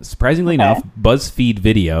 Surprisingly enough, BuzzFeed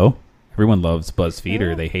Video. Everyone loves BuzzFeed,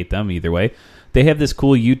 or they hate them either way. They have this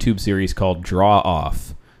cool YouTube series called Draw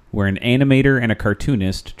Off, where an animator and a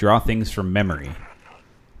cartoonist draw things from memory.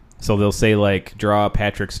 So they'll say, like, draw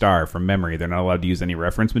Patrick Star from memory. They're not allowed to use any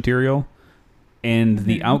reference material. And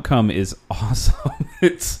the outcome is awesome.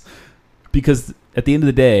 It's because at the end of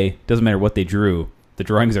the day, doesn't matter what they drew, the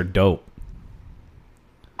drawings are dope.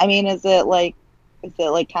 I mean, is it like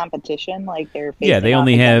competition? Like they're they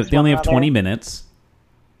only have 20 minutes,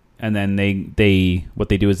 and then they what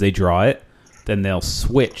they do is they draw it, then they'll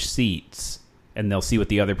switch seats, and they'll see what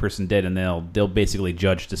the other person did, and they'll basically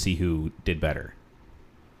judge to see who did better.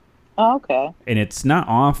 Oh, okay. And it's not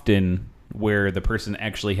often where the person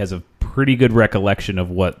actually has a pretty good recollection of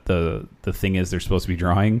what the thing is they're supposed to be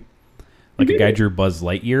drawing. Like a guy drew Buzz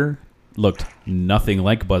Lightyear, looked nothing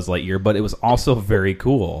like Buzz Lightyear, but it was also very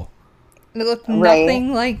cool. It looked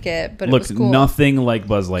nothing like it, but it was cool. Nothing like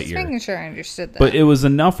Buzz Lightyear. Just making sure I understood that. But it was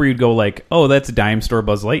enough where you'd go like, oh, that's Dime Store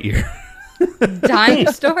Buzz Lightyear. Dime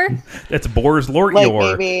Store? That's Boris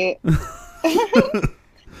Lortyor.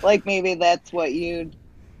 Like maybe that's what you'd,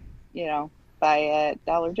 buy at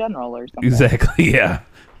Dollar General or something. Exactly, yeah.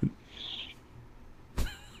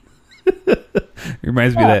 It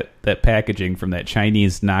reminds me of that packaging from that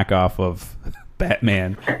Chinese knockoff of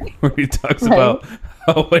Batman, where he talks about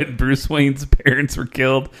how when Bruce Wayne's parents were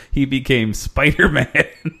killed, he became Spider-Man.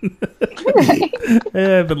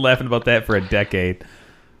 I've been laughing about that for a decade.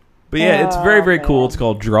 But yeah, it's very, very cool. It's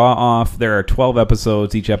called Draw Off. There are 12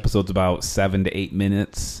 episodes. Each episode's about 7 to 8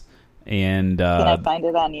 minutes. And can I find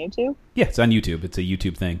it on YouTube? Yeah, it's on YouTube. It's a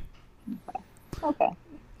YouTube thing. Okay.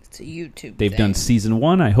 It's a YouTube They've done season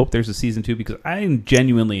 1. I hope there's a season 2 because I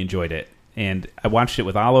genuinely enjoyed it. And I watched it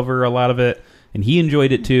with Oliver, a lot of it. And he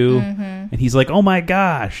enjoyed it too. Mm-hmm. And he's like, oh my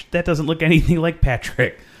gosh, that doesn't look anything like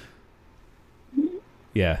Patrick.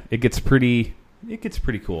 Yeah, it gets pretty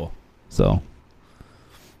cool. So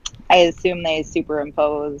I assume they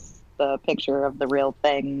superimpose the picture of the real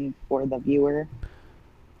thing for the viewer.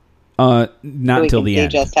 Not until the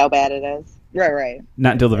end. Just how bad it is. Right.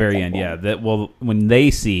 Not until the very end, yeah. When they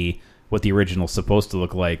see what the original's supposed to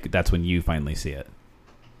look like, that's when you finally see it.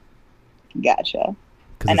 Gotcha.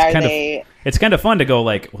 And it's kind of fun to go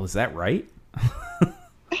like, well, is that right?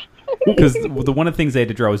 Because one of the things they had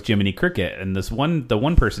to draw was Jiminy Cricket, and the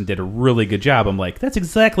one person did a really good job. I'm like, that's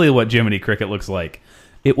exactly what Jiminy Cricket looks like.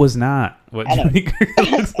 It was not what Jiminy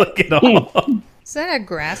Cricket looks like at all. Is that a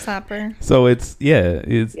grasshopper? So it's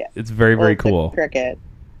very, very cool. Cricket.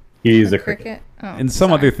 He's a cricket. Oh, and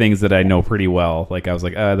some other things that I know pretty well. Like I was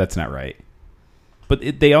like, that's not right.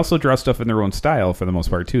 But they also draw stuff in their own style for the most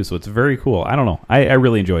part too. So it's very cool. I don't know. I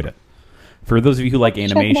really enjoyed it. For those of you who like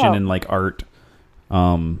animation and like art,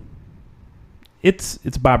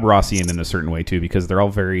 it's Bob Rossian in a certain way too, because they're all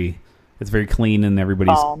it's very clean and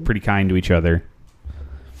everybody's pretty kind to each other.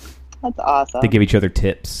 That's awesome. They give each other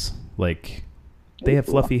tips like they have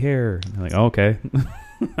fluffy hair. And they're like, oh, okay.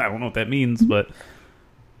 I don't know what that means, but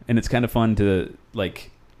and it's kind of fun to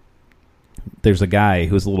like. There's a guy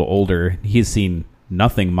who's a little older. He's seen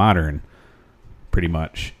nothing modern, pretty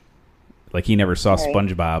much. Like he never saw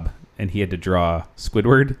SpongeBob, and he had to draw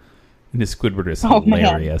Squidward, and his Squidward is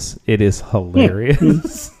hilarious. It is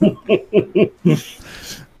hilarious.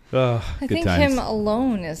 I think him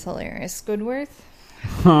alone is hilarious. Squidward.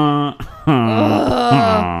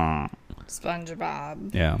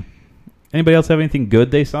 SpongeBob. Yeah. Anybody else have anything good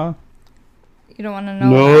they saw? You don't want to know?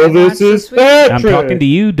 No, this is Patrick. I'm talking to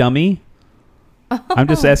you, dummy. I'm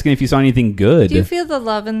just asking if you saw anything good. Do you feel the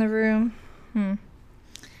love in the room?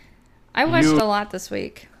 I watched a lot this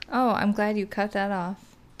week. Oh, I'm glad you cut that off.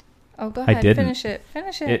 Oh, go ahead. Finish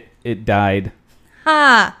it. It died.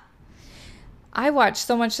 Ha! I watched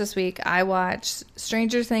so much this week. I watched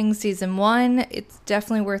Stranger Things Season 1. It's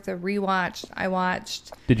definitely worth a rewatch. I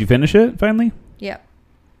watched... Did you finish it, finally? Yep.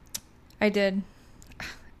 I did.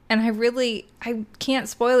 And I can't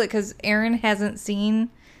spoil it because Aaron hasn't seen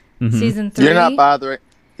Season 3. You're not bothering...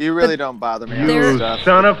 You really don't bother me. You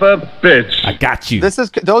son of a bitch! I got you. This is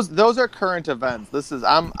those are current events.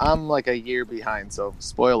 I'm like a year behind, so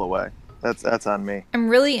spoil away. That's on me. I'm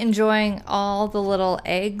really enjoying all the little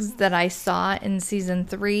eggs that I saw in season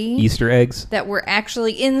 3. Easter eggs? That were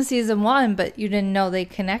actually in season 1, but you didn't know they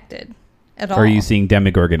connected at all. Or are you seeing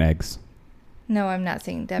Demogorgon eggs? No, I'm not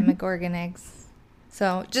seeing Demogorgon eggs.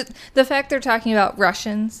 So just the fact they're talking about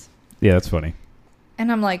Russians. Yeah, that's funny.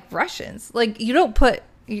 And I'm like, Russians? Like, you don't put...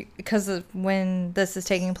 Because of when this is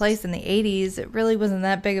taking place in the 80s, it really wasn't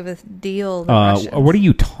that big of a deal. What are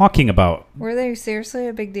you talking about? Were they seriously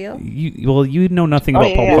a big deal? You know nothing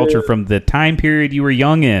about pop culture from the time period you were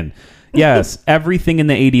young in. Yes, everything in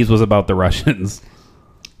the 80s was about the Russians.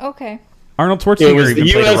 Okay. Arnold Schwarzenegger even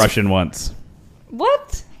played a Russian once.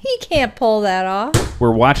 What? He can't pull that off.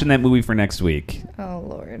 We're watching that movie for next week. Oh,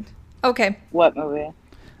 Lord. Okay. What movie?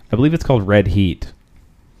 I believe it's called Red Heat.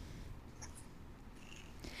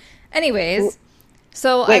 Anyways,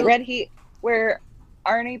 so wait, Red Heat, where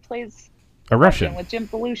Arnie plays a Russian with Jim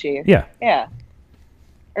Belushi. Yeah. Yeah.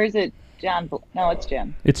 Or is it John? No, it's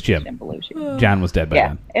Jim. It's Jim. Jim Belushi. John was dead by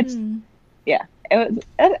then. It's yeah. It was.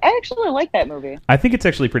 I actually like that movie. I think it's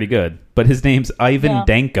actually pretty good, but his name's Ivan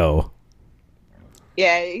Danko.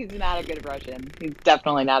 Yeah, he's not a good Russian. He's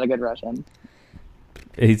definitely not a good Russian.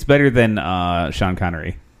 He's better than Sean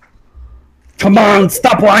Connery. Come on,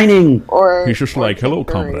 stop whining! He's just like, hello,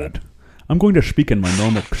 comrade. I'm going to speak in my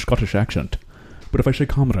normal Scottish accent, but if I say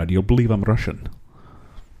comrade, you'll believe I'm Russian.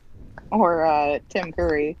 Or Tim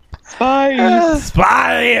Curry. Spies!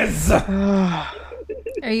 Spies! Are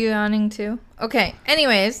you yawning too? Okay.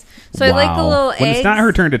 Anyways, so I like the little eggs. When it's not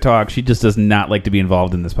her turn to talk, she just does not like to be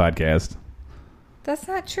involved in this podcast. That's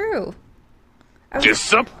not true.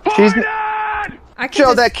 Disappointed!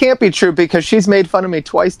 Joe, that can't be true because she's made fun of me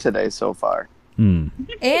twice today so far.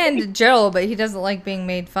 And Joe, but he doesn't like being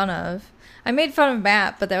made fun of. I made fun of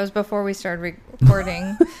Matt, but that was before we started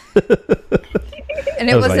recording. And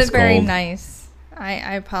it wasn't very nice.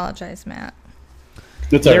 I apologize, Matt.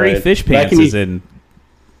 Larry Fishpants is in...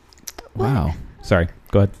 Wow. Sorry.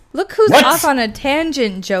 Go ahead. Look who's off on a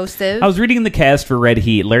tangent, Joseph. I was reading the cast for Red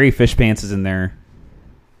Heat. Larry Fishpants is in there.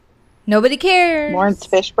 Nobody cares. Lawrence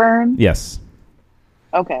Fishburne? Yes.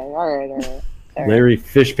 Okay, all right. Larry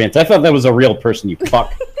Fishpants. I thought that was a real person, you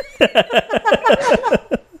fuck.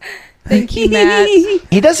 Thank you, Matt.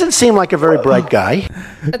 He doesn't seem like a very bright guy.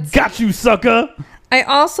 Got you, sucker! I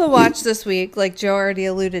also watched this week, like Joe already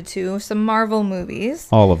alluded to, some Marvel movies.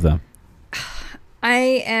 All of them.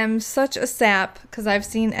 I am such a sap because I've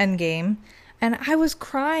seen Endgame, and I was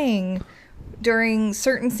crying during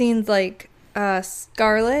certain scenes, like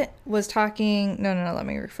Scarlet was talking... No, let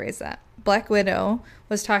me rephrase that. Black Widow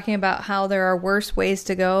was talking about how there are worse ways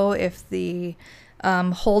to go if the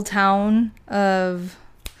whole town of...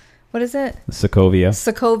 What is it?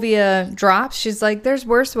 Sokovia drops. She's like, there's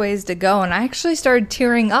worse ways to go. And I actually started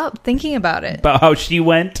tearing up thinking about it. About how she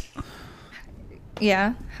went?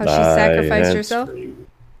 Yeah. How she sacrificed herself. Free.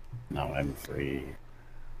 No, I'm free.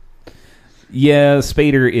 Yeah,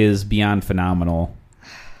 Spader is beyond phenomenal.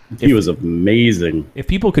 He was amazing. If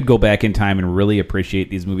people could go back in time and really appreciate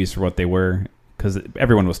these movies for what they were, because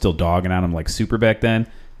everyone was still dogging on them like super back then,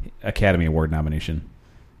 Academy Award nomination.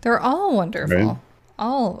 They're all wonderful. Right.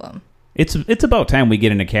 All of them. It's about time we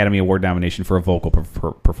get an Academy Award nomination for a vocal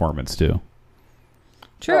performance, too.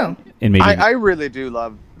 True. And maybe I really do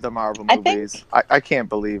love the Marvel movies. I can't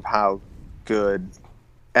believe how good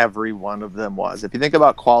every one of them was. If you think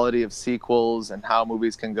about quality of sequels and how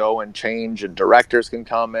movies can go and change and directors can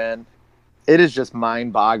come in, it is just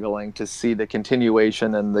mind-boggling to see the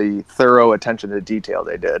continuation and the thorough attention to detail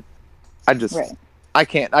they did. I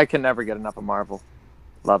can never get enough of Marvel.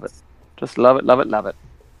 Love it. Just love it, love it, love it.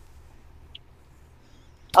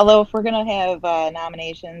 Although if we're going to have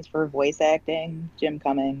nominations for voice acting, Jim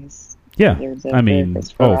Cummings. Yeah.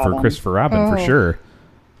 For Christopher Robin, for sure.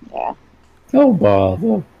 Yeah. Oh,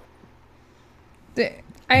 bother.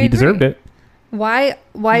 He deserved it. Why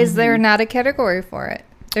is there not a category for it?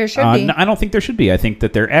 There should be. No, I don't think there should be. I think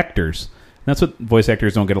that they're actors. That's what voice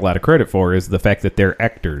actors don't get a lot of credit for, is the fact that they're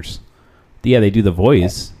actors. Yeah, they do the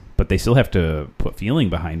voice, but they still have to put feeling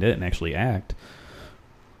behind it and actually act.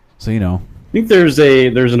 So, I think there's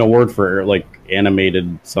an award for like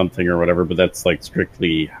animated something or whatever, but that's like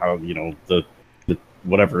strictly how the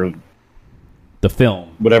whatever the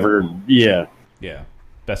film, whatever. Yeah.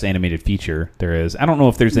 Best animated feature there is. I don't know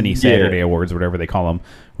if there's any Saturday awards or whatever they call them,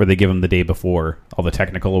 where they give them the day before, all the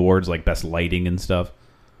technical awards like best lighting and stuff.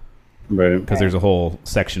 Right. Because there's a whole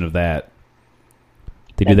section of that.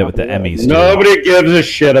 They do that with the Emmys. Nobody gives a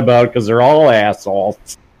shit about because they're all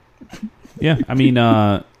assholes. Yeah, I mean,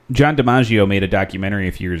 John DiMaggio made a documentary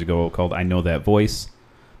a few years ago called I Know That Voice.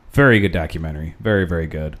 Very good documentary. Very, very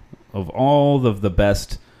good. Of all of the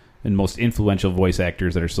best and most influential voice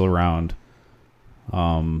actors that are still around.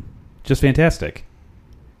 Just fantastic.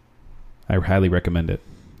 I highly recommend it.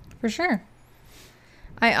 For sure.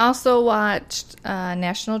 I also watched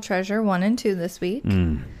National Treasure 1 and 2 this week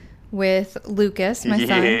with Lucas, my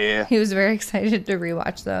son. He was very excited to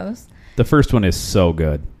rewatch those. The first one is so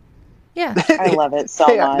good. Yeah. I love it so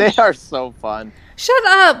much. They are so fun. Shut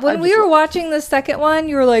up. When we were watching the second one,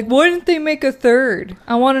 you were like, why didn't they make a third?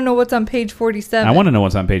 I want to know what's on page 47. I want to know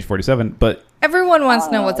what's on page 47, but... Everyone wants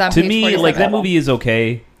to know what's on page 47. To me, like, that movie is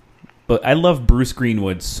okay, but I love Bruce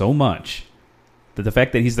Greenwood so much that the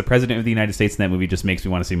fact that he's the president of the United States in that movie just makes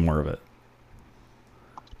me want to see more of it.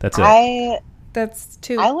 That's it. That's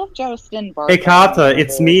too... I love Justin Bartha. Hey, Kata,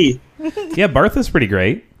 it's me. Yeah, Bartha's pretty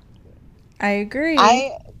great. I agree.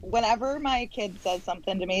 Whenever my kid says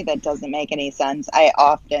something to me that doesn't make any sense, I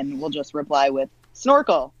often will just reply with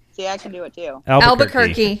snorkel. See, I can do it too.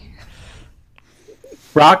 Albuquerque.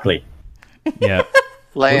 Broccoli. Yeah.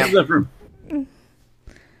 Lamb.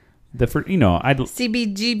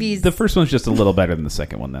 CBGBs. The first one's just a little better than the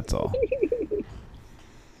second one, that's all.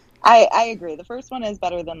 I agree. The first one is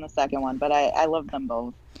better than the second one, but I love them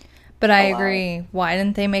both. But I agree. Why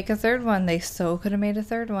didn't they make a third one? They so could have made a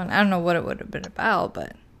third one. I don't know what it would have been about,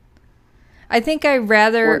 but I think I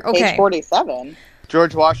rather... Page 47.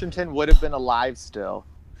 George Washington would have been alive still.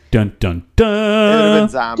 Dun, dun, dun. It would have been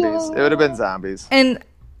zombies. It would have been zombies. And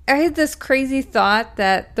I had this crazy thought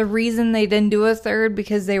that the reason they didn't do a third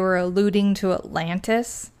because they were alluding to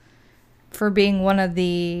Atlantis for being one of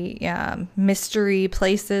the mystery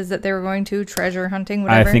places that they were going to, treasure hunting,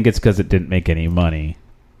 whatever. I think it's because it didn't make any money.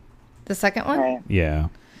 The second one? Right. Yeah.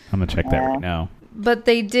 I'm going to check that right now. But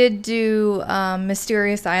they did do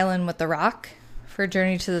Mysterious Island with The Rock for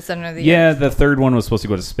Journey to the Center of the Earth. Yeah, the third one was supposed to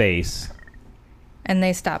go to space. And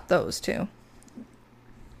they stopped those too.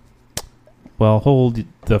 Well, hold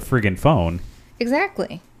the friggin' phone.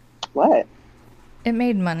 Exactly. What? It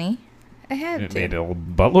made money. It had It to. made a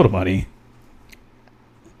buttload of money.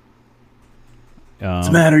 What's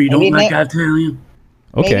the matter? You don't like Italian?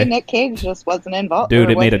 Okay. Maybe Nick Cage just wasn't involved.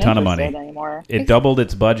 Dude, it made a ton of money. Anymore. It doubled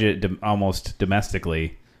its budget almost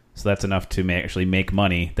domestically, so that's enough to actually make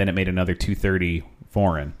money. Then it made another $230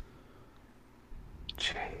 foreign.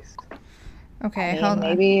 Jeez. Okay, hold on.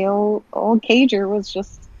 Maybe old Cager was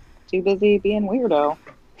just too busy being weirdo.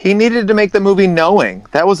 He needed to make the movie Knowing.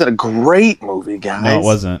 That was a great movie, guys. No, it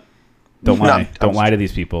wasn't. Don't lie. Don't lie to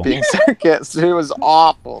these people. Being sarcastic, it was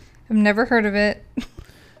awful. I've never heard of it.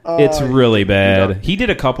 It's really bad. He did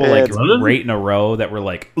a couple right in a row that were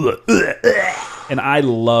like, ugh, ugh, ugh. And I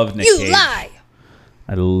love Nick Cage. You lie.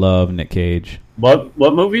 I love Nick Cage. What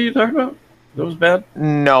movie are you talking about? That was bad?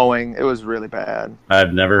 Knowing. It was really bad.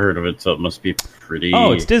 I've never heard of it, so it must be pretty...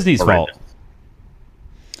 Oh, it's Disney's fault.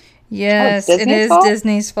 Yes, Oh, it is fault?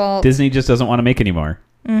 Disney's fault. Disney just doesn't want to make anymore.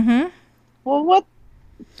 Mm-hmm. Well, what?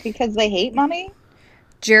 Because they hate money?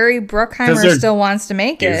 Jerry Bruckheimer still wants to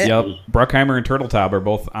make it. Yep. Bruckheimer and Turtletop are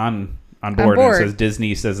both on board. And it says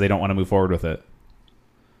Disney says they don't want to move forward with it.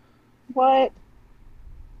 What?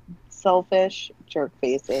 Selfish jerk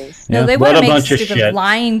faces. No, Yeah. they want to What a make bunch of stupid shit.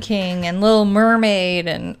 Lion King and Little Mermaid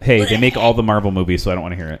and... Hey, they make all the Marvel movies, so I don't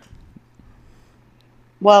want to hear it.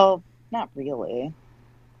 Well, not really.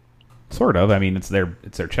 Sort of. I mean, it's their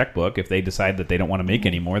checkbook. If they decide that they don't want to make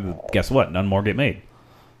any more, then guess what? None more get made.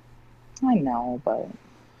 I know, but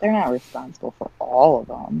they're not responsible for all of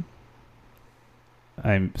them.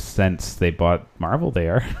 Since they bought Marvel, they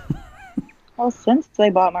are. Well, since they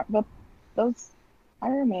bought Marvel, those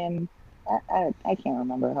Iron Man, I can't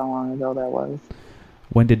remember how long ago that was.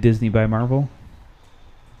 When did Disney buy Marvel?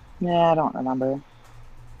 Yeah, I don't remember.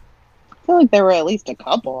 I feel like there were at least a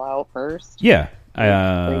couple out first. Yeah.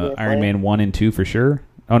 Previously. Iron Man 1 and 2 for sure.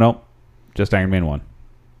 Oh, no. Just Iron Man 1.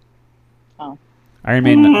 Oh. Iron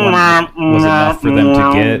Man 1 was enough for them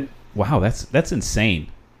to get... Wow, that's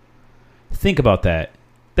insane. Think about that.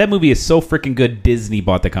 That movie is so freaking good, Disney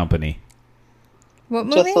bought the company. What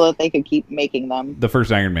movie? Just so that they could keep making them. The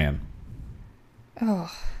first Iron Man.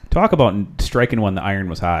 Oh. Talk about striking when the iron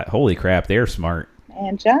was hot. Holy crap, they're smart.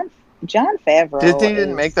 And John Favreau. Disney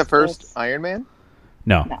didn't make the first Iron Man?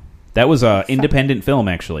 No. That was an independent film,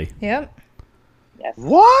 actually. Yep. Yes.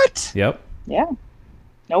 What? Yep. Yeah.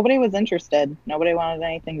 Nobody was interested. Nobody wanted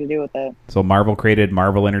anything to do with it. So Marvel created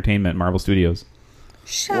Marvel Entertainment, Marvel Studios.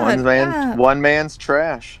 Shut up. One man's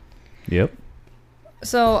trash. Yep.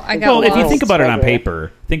 So I got Well, if you lost. think about it on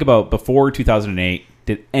paper, think about before 2008,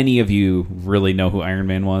 did any of you really know who Iron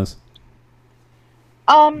Man was?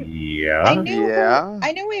 Yeah.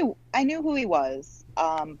 I knew who he was.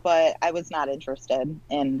 But I was not interested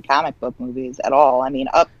in comic book movies at all. I mean,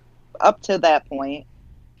 up to that point,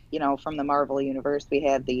 from the Marvel universe, we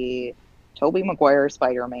had the Tobey Maguire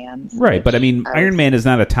Spider-Man. Right, but I mean, Iron Man is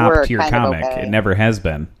not a top-tier comic. Okay. It never has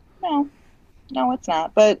been. No, it's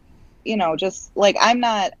not. But, just like I'm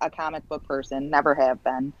not a comic book person, never have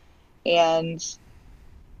been. And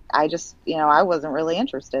I just, I wasn't really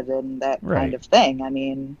interested in that kind of thing. I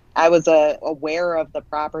mean, I was aware of the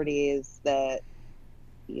properties that,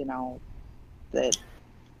 that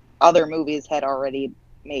other movies had already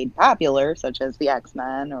made popular, such as the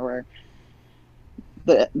X-Men or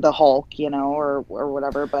the Hulk, or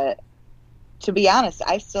whatever. But to be honest,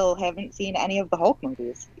 I still haven't seen any of the Hulk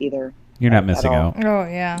movies either. You're not missing out. Oh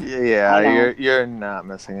yeah. Yeah, you're not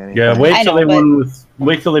missing anything. Yeah, wait till they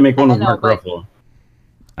make one with Mark Ruffalo.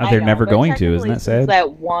 They're never going to. Isn't that sad? Since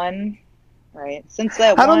that one, right? Since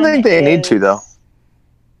that I don't think they need to though.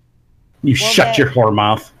 You shut your whore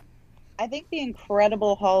mouth. I think the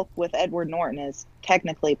Incredible Hulk with Edward Norton is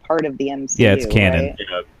technically part of the MCU. Yeah, it's canon.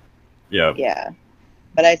 Right? Yeah.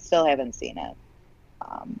 But I still haven't seen it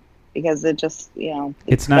because it just,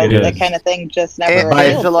 it's not good. That kind of thing just never.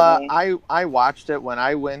 Angela, I watched it when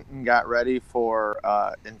I went and got ready for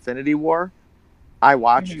Infinity War. I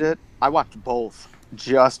watched it. I watched both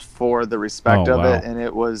just for the respect of it, and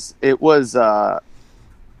it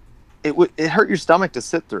hurt your stomach to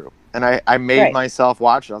sit through. And I made myself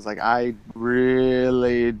watch it. I was like, I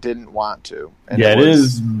really didn't want to. And it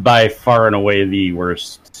is by far and away the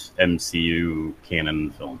worst MCU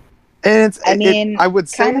canon film. And I would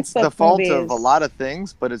say it's the fault of a lot of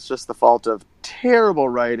things, but it's just the fault of terrible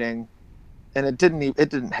writing, and it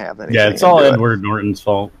didn't have anything. Yeah, it's all Edward Norton's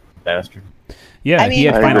fault, bastard. Yeah, he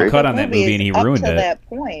had final cut on that movie, and he ruined it. That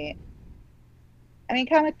point. I mean,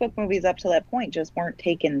 comic book movies up to that point just weren't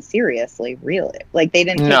taken seriously, really. Like, they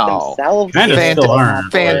didn't take themselves seriously.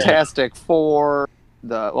 Fantastic Four,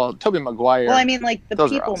 Tobey Maguire. Well, I mean, like, the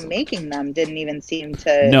people making them didn't even seem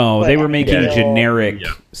to... No, they were making generic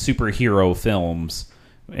superhero films,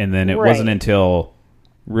 and then it wasn't until,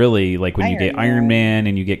 really, like, when you get Iron Man,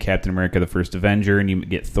 and you get Captain America the First Avenger, and you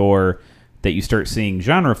get Thor, that you start seeing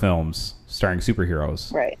genre films starring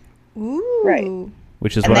superheroes. Right. Ooh. Right.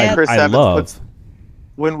 Which is what I love.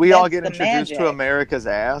 When we all get introduced to America's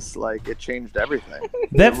ass, like, it changed everything.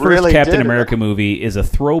 That first Captain America movie is a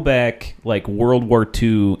throwback, like, World War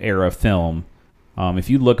II era film. If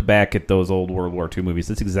you look back at those old World War II movies,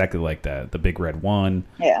 it's exactly like that. The Big Red One,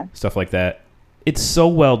 stuff like that. It's so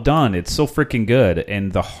well done. It's so freaking good.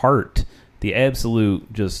 And the heart, the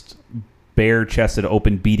absolute just bare-chested,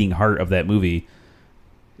 open, beating heart of that movie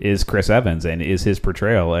is Chris Evans and is his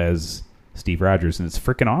portrayal as Steve Rogers. And it's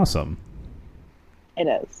freaking awesome. It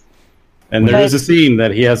is. And there is a scene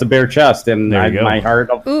that he has a bare chest, and my heart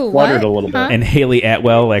fluttered a little bit. And Haley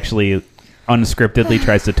Atwell actually unscriptedly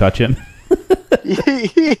tries to touch him.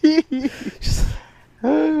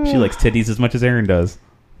 She likes titties as much as Aaron does.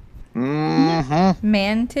 Mm-hmm.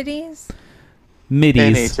 Man titties? Middies.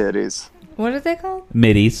 Any titties. What are they called?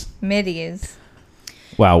 Middies. Middies.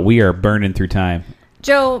 Wow, we are burning through time.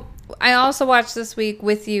 Joe, I also watched this week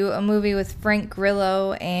with you a movie with Frank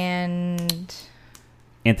Grillo and...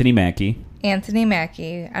 Anthony Mackie. I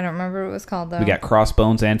don't remember what it was called, though. We got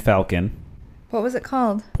Crossbones and Falcon. What was it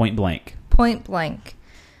called? Point Blank. Point Blank.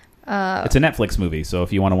 It's a Netflix movie, so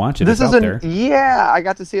if you want to watch it, it's out there. Yeah, I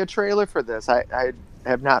got to see a trailer for this. I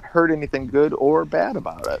have not heard anything good or bad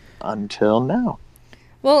about it until now.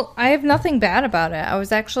 Well, I have nothing bad about it. I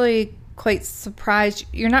was actually quite surprised.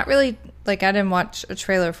 You're not really... Like, I didn't watch a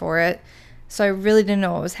trailer for it, so I really didn't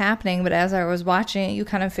know what was happening. But as I was watching it, you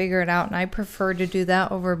kind of figure it out, and I prefer to do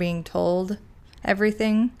that over being told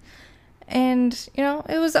everything. And,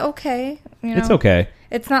 it was okay. It's okay.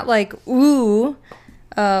 It's not like, ooh,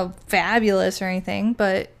 fabulous or anything,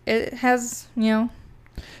 but it has, a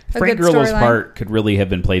Frank good Grillo's storyline. part could really have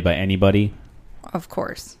been played by anybody. Of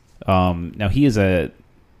course. Now, he's a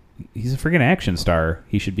friggin' action star.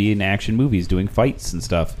 He should be in action movies doing fights and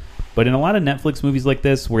stuff. But in a lot of Netflix movies like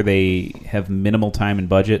this, where they have minimal time and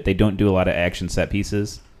budget, they don't do a lot of action set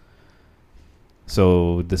pieces.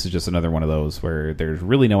 So this is just another one of those where there's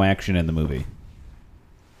really no action in the movie.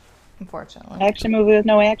 Unfortunately. Action movie with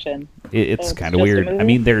no action. It's kind of weird. I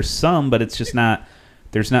mean, there's some, but it's just not...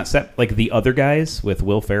 There's not set... Like The Other Guys with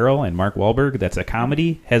Will Ferrell and Mark Wahlberg, that's a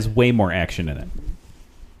comedy, has way more action in it.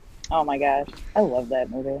 Oh my gosh. I love that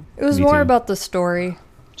movie. It was more about the story.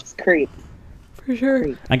 Just creep. For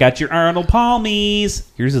sure. I got your Arnold Palmies.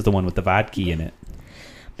 Yours is the one with the vodka in it.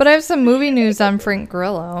 But I have some movie news on Frank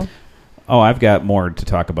Grillo. Oh, I've got more to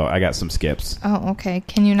talk about. I got some skips. Oh, okay.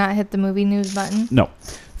 Can you not hit the movie news button? No.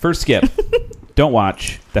 First skip. Don't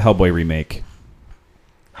watch the Hellboy remake.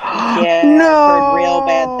 Yeah, I've heard real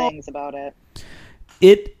bad things about it.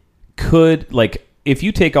 It could, like, if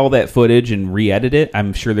you take all that footage and re-edit it,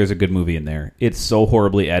 I'm sure there's a good movie in there. It's so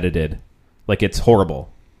horribly edited. Like, it's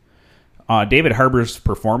horrible. David Harbour's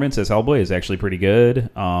performance as Hellboy is actually pretty good.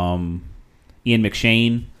 Ian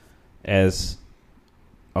McShane as...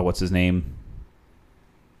 Oh, what's his name?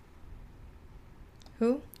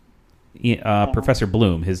 Who? Professor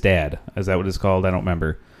Bloom, his dad. Is that what it's called? I don't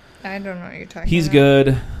remember. I don't know what you're talking He's about.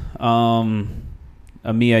 good.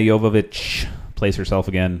 Mia Jovovich plays herself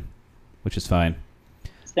again, which is fine.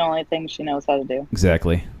 It's the only thing she knows how to do.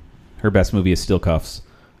 Exactly. Her best movie is still Cuffs.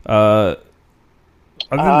 Other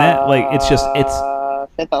than that, like, it's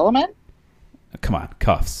Fifth Element? Come on,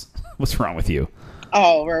 Cuffs. What's wrong with you?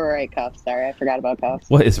 Oh, right, Cuffs. Sorry, I forgot about Cuffs.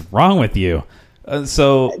 What is wrong with you? It's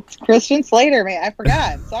Christian Slater, man. I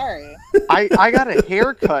forgot. Sorry. I got a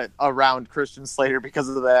haircut around Christian Slater because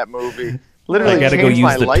of that movie. Literally, I gotta go changed use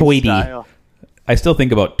my the Tweety. lifestyle. I still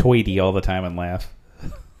think about Tweety all the time and laugh.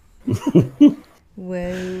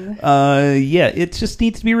 Whoa. Yeah, it just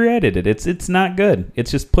needs to be re-edited. It's not good.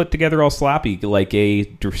 It's just put together all sloppy, like a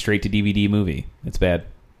straight to DVD movie. It's bad.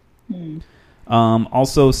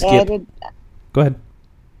 Also, Skip. Go ahead.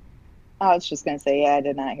 I was just gonna say, I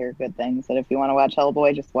did not hear good things. That if you want to watch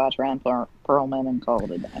Hellboy, just watch Ron Perlman and call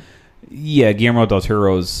it a day. Yeah, Guillermo del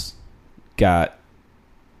Toro's got.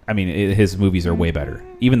 I mean, his movies are way better.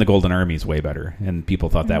 Even The Golden Army is way better, and people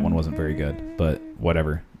thought that one wasn't very good. But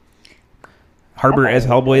whatever. Harbour as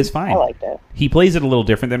Hellboy is fine. I liked it. He plays it a little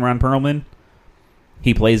different than Ron Perlman.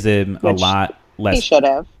 He plays him a lot less. He should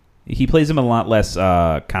have. He plays him a lot less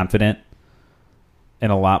confident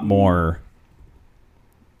and a lot more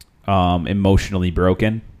emotionally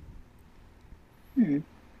broken. And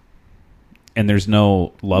there's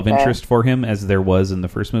no love interest for him as there was in the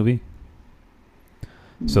first movie.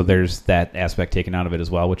 So there's that aspect taken out of it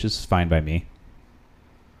as well, which is fine by me.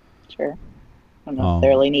 Sure. Don't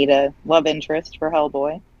necessarily need a love interest for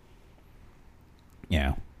Hellboy.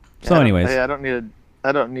 Yeah. So, anyways, I don't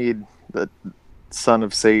need the son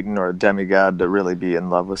of Satan or a demigod to really be in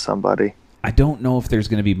love with somebody. I don't know if there's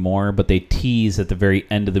going to be more, but they tease at the very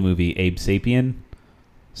end of the movie Abe Sapien.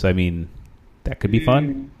 So, I mean, that could be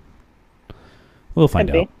fun. We'll find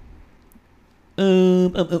out.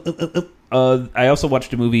 I also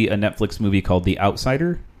watched a Netflix movie called The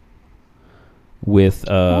Outsider with,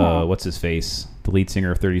 what's his face? The lead singer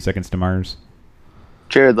of 30 Seconds to Mars.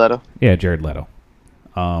 Jared Leto. Yeah, Jared Leto.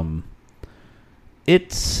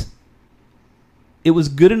 It was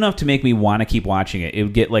good enough to make me want to keep watching it. It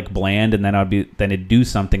would get like bland, and then it'd do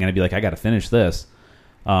something, and I'd be like, I got to finish this.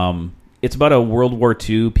 It's about a World War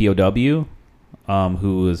II POW,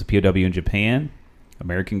 who is a POW in Japan,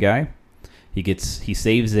 American guy. He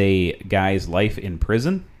saves a guy's life in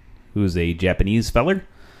prison, who's a Japanese feller,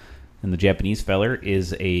 and the Japanese feller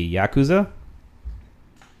is a yakuza.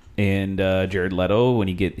 And Jared Leto, when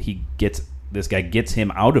this guy gets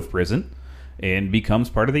him out of prison and becomes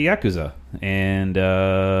part of the yakuza, and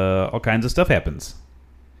all kinds of stuff happens.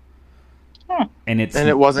 And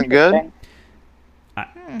it wasn't good.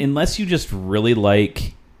 Unless you just really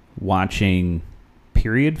like watching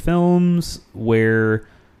period films where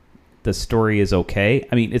the story is okay.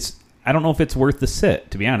 I mean, I don't know if it's worth the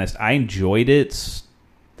sit, to be honest. I enjoyed it,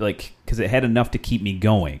 like, because it had enough to keep me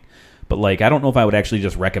going. But, like, I don't know if I would actually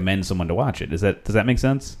just recommend someone to watch it. Does that make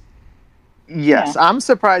sense? Yes, yeah. I'm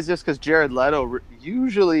surprised just because Jared Leto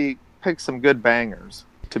usually picks some good bangers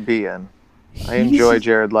to be in. I enjoy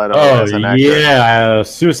Jared Leto as an actor. Yeah,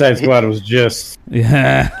 Suicide Squad was just...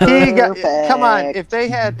 Yeah. Come on, if they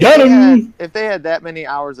had that many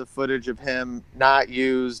hours of footage of him not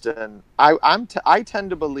used, and I tend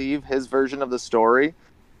to believe his version of the story,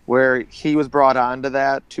 where he was brought onto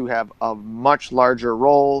that to have a much larger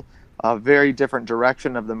role, a very different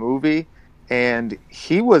direction of the movie, and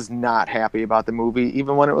he was not happy about the movie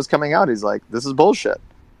even when it was coming out. He's like, this is bullshit.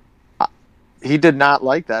 He did not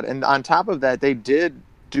like that. And on top of that, they did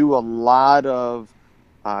do a lot of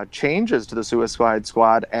changes to the Suicide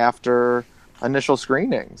Squad after initial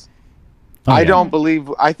screenings.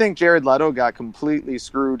 I think Jared Leto got completely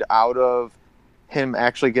screwed out of him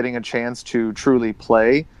actually getting a chance to truly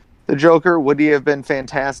play the Joker. Would he have been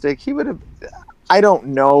fantastic? He would have. I don't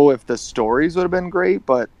know if the stories would have been great,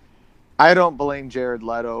 but I don't blame Jared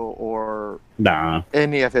Leto or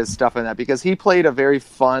any of his stuff in that, because he played a very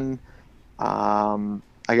fun, I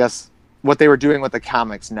guess, what they were doing with the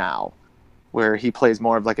comics now, where he plays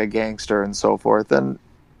more of like a gangster and so forth, and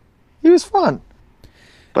he was fun.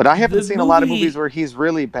 But I haven't seen a lot of movies where he's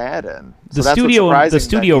really bad in. So the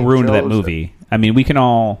studio ruined that movie. I mean,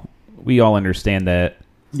 we all understand that.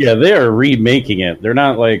 Yeah, they are remaking it. They're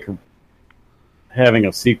not like having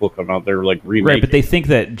a sequel come out. They're like remaking. Right, but they think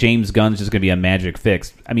that James Gunn's just going to be a magic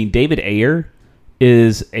fix. I mean, David Ayer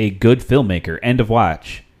is a good filmmaker. End of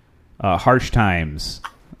Watch, Harsh Times,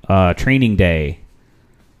 Training Day.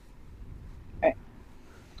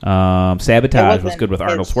 Sabotage was good with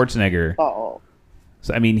Arnold Schwarzenegger.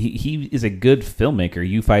 So I mean, he is a good filmmaker.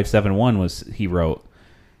 U-571 he wrote.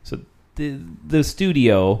 So the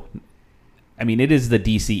studio, I mean, it is the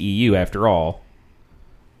DCEU after all.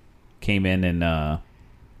 Came in and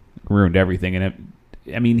ruined everything. And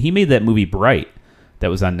I mean, he made that movie Bright that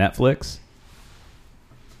was on Netflix.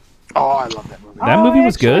 Oh, I love that movie. That movie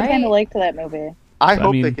was good. I kind of liked that movie. I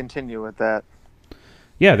hope they continue with that.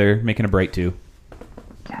 Yeah, they're making a Bright too.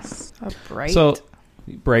 Yes, a Bright. So,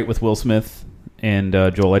 Bright with Will Smith and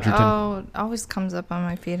Joel Edgerton. Oh, it always comes up on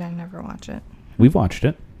my feed. I never watch it. We've watched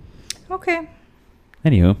it. Okay.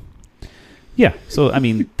 Anywho. Yeah, so, I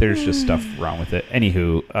mean, there's just stuff wrong with it.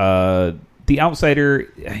 Anywho, The Outsider,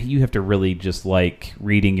 you have to really just like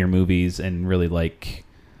reading your movies and really like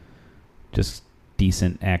just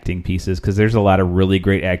decent acting pieces, because there's a lot of really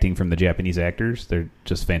great acting from the Japanese actors. They're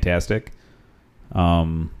just fantastic.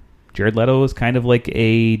 Jared Leto is kind of like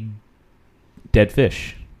a dead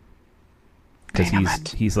fish because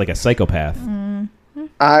he's like a psychopath. Mm-hmm.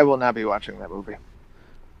 I will not be watching that movie.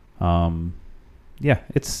 Yeah,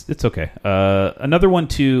 it's okay. Another one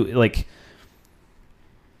too, like,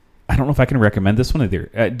 I don't know if I can recommend this one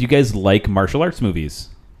either. Do you guys like martial arts movies?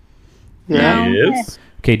 Yeah. Yes.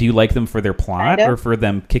 Okay, do you like them for their plot Kinda. or for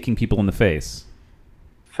them kicking people in the face?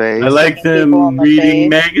 Face. I like them reading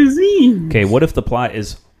magazines. Okay, what if the plot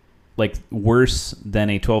is like worse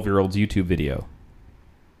than a 12-year-old's YouTube video?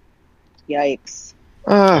 Yikes.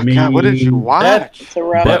 Oh, God, what did you watch? It's a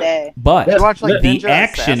rough day. But You watch, like, the Ninja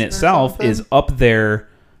action Assassin or itself something? is up there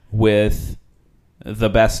with the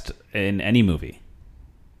best in any movie.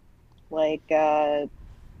 Like, up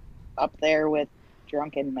there with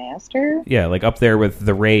Drunken Master? Yeah, like up there with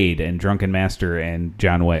The Raid and Drunken Master and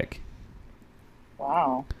John Wick.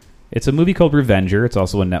 Wow. It's a movie called Revenger. It's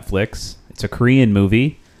also on Netflix. It's a Korean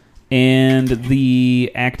movie. And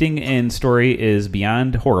the acting and story is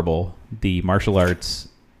beyond horrible. The martial arts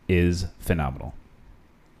is phenomenal.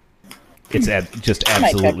 It's just I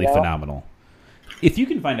might check absolutely it out. phenomenal. If you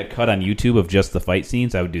can find a cut on YouTube of just the fight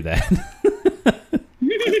scenes, I would do that.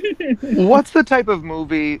 What's the type of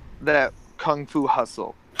movie that Kung Fu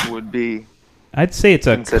Hustle would be? I'd say it's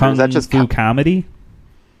a Considered. kung Is that just fu comedy.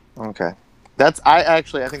 Okay. I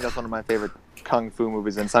think that's one of my favorite Kung Fu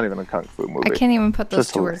movies, and it's not even a Kung Fu movie. I can't even put those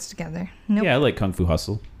Just two hilarious. words together. Nope. Yeah, I like Kung Fu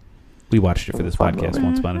Hustle. We watched it for this Fun podcast movie.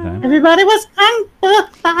 once upon a time. Everybody was kung fu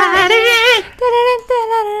fighting.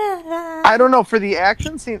 I don't know, for the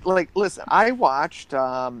action scene, like, listen, I watched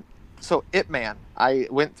Ip Man. I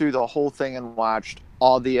went through the whole thing and watched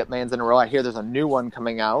all the Ip Mans in a row. I hear there's a new one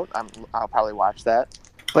coming out. I'll probably watch that.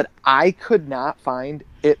 But I could not find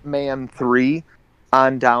Ip Man 3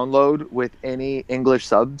 on download with any English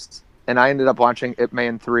subs, and I ended up watching Ip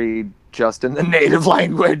Man 3 just in the native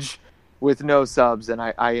language with no subs, and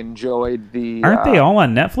I enjoyed the Aren't they all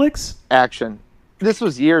on Netflix? action. This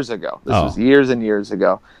was years ago. This Oh. was years and years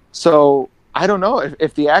ago. So I don't know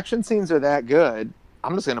if the action scenes are that good.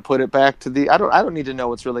 I'm just going to put it back to the. I don't need to know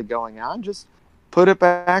what's really going on. Just put it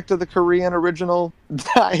back to the Korean original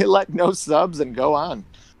dialect, no subs, and go on.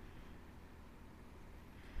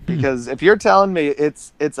 Because if you're telling me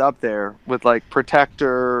it's up there with like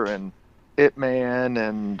Protector and Ip Man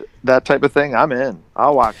and that type of thing, I'm in.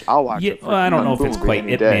 I'll watch Yeah, it. well, I don't know if it's Movie quite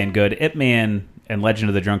any Ip day. Man good. Ip Man and Legend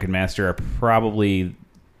of the Drunken Master are probably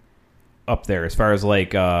up there as far as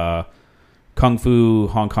like Kung Fu,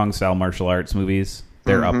 Hong Kong style martial arts movies.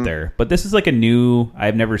 They're up there. But this is like a new.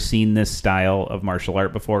 I've never seen this style of martial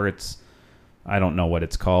art before. I don't know what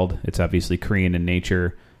it's called. It's obviously Korean in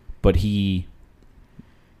nature, but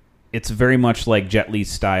it's very much like Jet Li's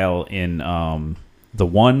style in the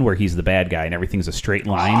one where he's the bad guy and everything's a straight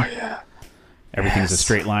line. Oh, yeah. Everything's a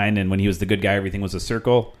straight line, and when he was the good guy, everything was a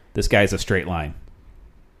circle. This guy's a straight line.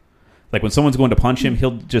 Like when someone's going to punch him,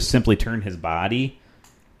 he'll just simply turn his body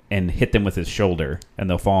and hit them with his shoulder, and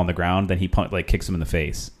they'll fall on the ground. Then he kicks them in the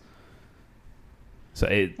face. So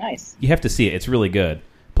Nice. you have to see it. It's really good.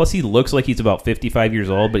 Plus, he looks like he's about 55 years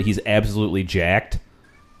old, but he's absolutely jacked,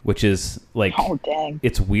 which is like, Oh, dang.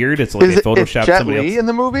 it's weird. It's like they Is photoshopped Jet somebody Li else. in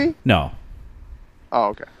the movie? No, Oh,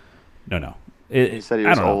 okay. no. You said he I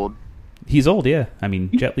was don't know. old. He's old, yeah. I mean,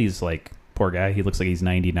 Jet Li's like, poor guy. He looks like he's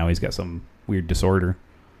 90 now. He's got some weird disorder.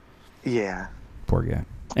 Yeah. Poor guy.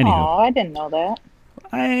 Anywho, Oh, I didn't know that.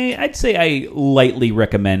 I'd say I lightly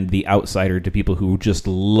recommend The Outsider to people who just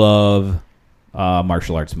love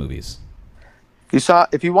martial arts movies.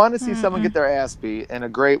 If you want to see someone get their ass beat in a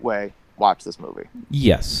great way, watch this movie.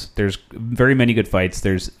 Yes, there's very many good fights.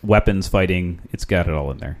 There's weapons fighting. It's got it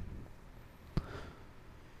all in there.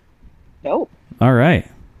 Nope. All right.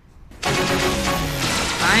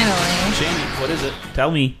 Finally. Jamie, what is it?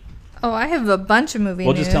 Tell me. Oh, I have a bunch of movie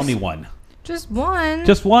Well, news. just tell me one. Just one.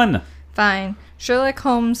 Just one. Fine. Sherlock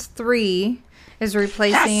Holmes 3 is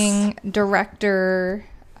replacing director.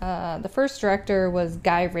 The first director was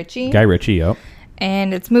Guy Ritchie. Guy Ritchie, yep.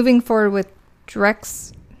 And it's moving forward with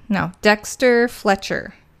Dexter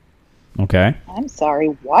Fletcher. Okay. I'm sorry,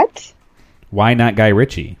 what? Why not Guy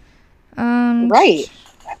Ritchie? Right.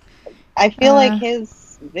 I feel like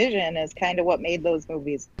his vision is kind of what made those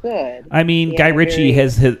movies good. I mean, Guy Ritchie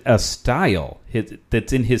has a style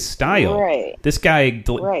that's in his style. Right. This guy,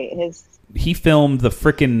 he filmed the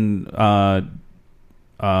frickin'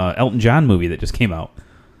 Elton John movie that just came out.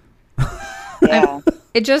 Yeah.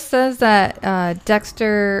 It just says that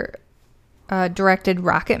Dexter directed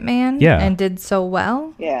Rocket Man and did so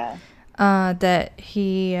well. Yeah. That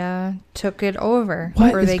he took it over.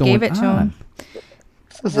 What or is they going gave it to on? him.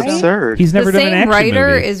 This is absurd. He's never the done an same action writer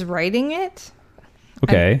movie. is writing it.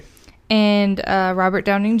 Okay. And Robert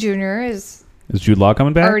Downing Jr. Is Jude Law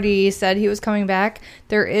coming back? already said he was coming back.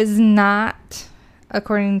 There is not,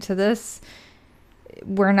 according to this,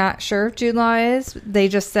 we're not sure if Jude Law is. They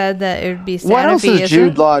just said that it would be sad What if else he is isn't.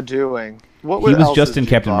 Jude Law doing? He was just in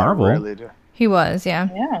Captain Marvel. He was, yeah.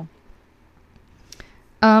 Yeah.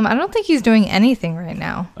 I don't think he's doing anything right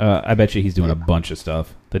now. I bet you he's doing a bunch of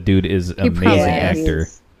stuff. The dude is an probably amazing is. actor.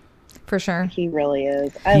 For sure. He really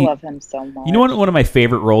is. I love him so much. You know what? One of my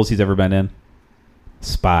favorite roles he's ever been in?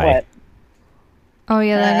 Spy. What? Oh,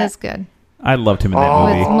 yeah, that is good. I loved him in that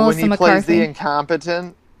movie. With when Melissa he plays McCarthy. the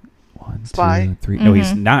incompetent One, spy. 2, 3. No, Mm-hmm.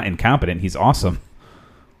 he's not incompetent. He's awesome.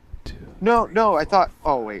 No, I thought.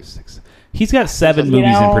 Oh wait, He's got 7 movies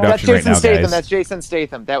in that's production Jason right now, Statham. guys. That's Jason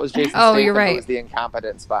Statham. That was Jason. Oh, Statham you're who right. was the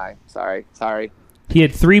incompetent spy. Sorry. He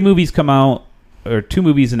had 3 movies come out, or 2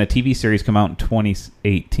 movies and a TV series come out in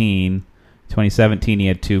 2018. 2017, he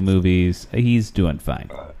had 2 movies. He's doing fine.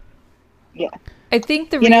 Yeah. I think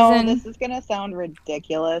the You know, reason... this is going to sound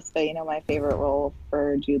ridiculous, but you know my favorite role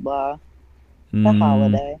for Jude Law? The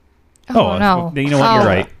Holiday. Oh, no. You know what? You're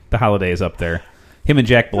right. The Holiday is up there. Him and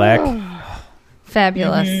Jack Black.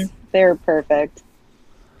 Fabulous. Mhm. They're perfect.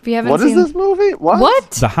 If you haven't What seen... is this movie?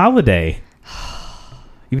 What? The Holiday.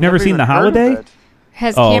 You've never seen The even heard of Holiday? it.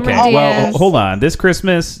 Has Oh, Cameron okay. Diaz... Well, hold on. This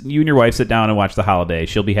Christmas, you and your wife sit down and watch The Holiday.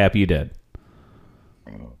 She'll be happy you did.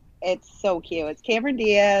 It's so cute. It's Cameron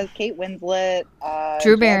Diaz, Kate Winslet,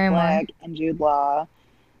 Drew Jack Barrymore. Black, and Jude Law.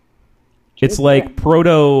 It's like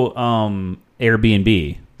proto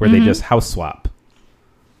Airbnb, where they just house swap.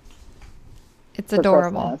 It's for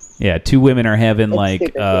adorable. Christmas. Yeah, 2 women are having It's like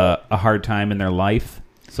super a hard time in their life,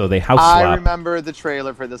 so they house I swap. remember the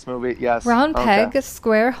trailer for this movie. Yes. Round Okay. peg,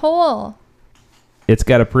 square hole. It's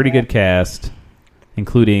got a pretty good cast,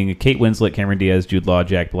 including Kate Winslet, Cameron Diaz, Jude Law,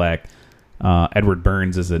 Jack Black. Edward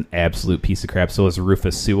Burns is an absolute piece of crap. So is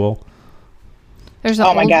Rufus Sewell, There's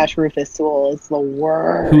Oh my gosh, Rufus Sewell is the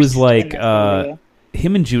worst. who is in like this movie.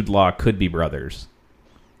 him and Jude Law could be brothers.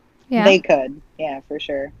 Yeah. They could. Yeah, for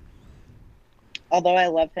sure. Although I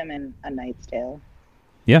love him in A Knight's Tale.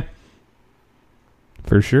 Yeah,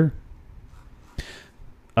 for sure.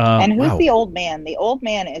 And who's wow. the old man? The old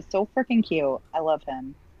man is so freaking cute. I love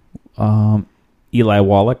him. Eli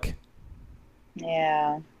Wallach.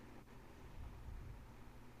 Yeah.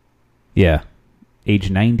 Yeah, age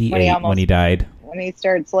 98 when he died. When he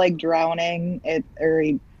starts like drowning, or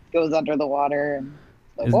he goes under the water.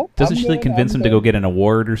 And Doesn't she like convince him to go get an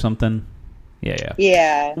award or something? Yeah.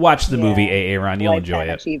 Yeah. Watch the movie, AA Ron. You'll enjoy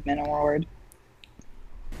Lifetime it. Achievement Award.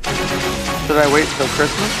 Should I wait until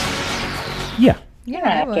Christmas? Yeah. Yeah, don't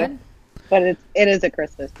I have to. would. But it is a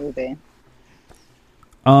Christmas movie.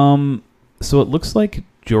 So it looks like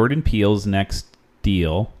Jordan Peele's next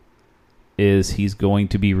deal is he's going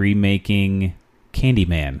to be remaking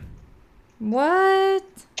Candyman. What?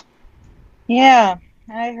 Yeah,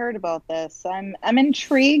 I heard about this. I'm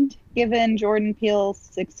intrigued, given Jordan Peele's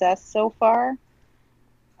success so far.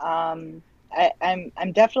 I'm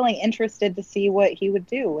definitely interested to see what he would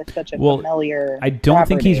do with such a familiar. I don't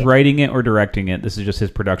think he's property. writing it or directing it. This is just his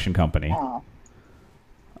production company.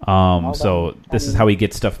 Oh. So this is how he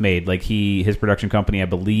gets stuff made. Like his production company, I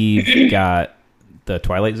believe, got the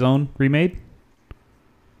Twilight Zone remade.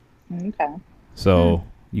 Okay. So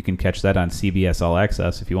you can catch that on CBS All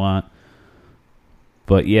Access if you want.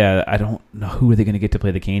 But yeah, I don't know who are they going to get to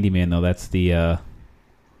play the Candyman though. That's the.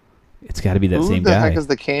 It's got to be that Who same the guy. heck is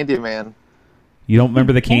the Candyman? You don't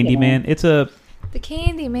remember the Candyman? It's a The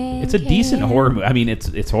Candyman. It's a decent horror movie. I mean,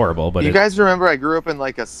 it's horrible, but You guys remember I grew up in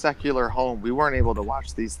like a secular home. We weren't able to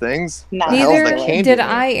watch these things. No. The hell's Neither the Candyman? did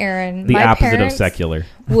I, Aaron. the My opposite of parents secular.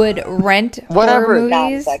 would rent Whatever. horror Not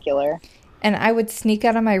movies, secular. and I would sneak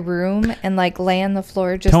out of my room and like lay on the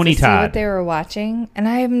floor just Tony to see Todd. what they were watching. And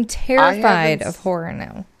I am terrified haven't of horror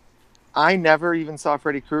now. I never even saw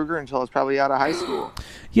Freddy Krueger until I was probably out of high school.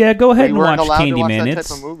 Yeah, go ahead We and weren't watch allowed to watch Candyman. that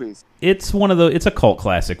type of movies. It's one of the. It's a cult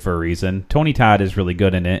classic for a reason. Tony Todd is really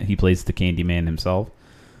good in it. He plays the Candyman himself.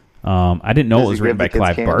 I didn't know Does it was he written give by the kids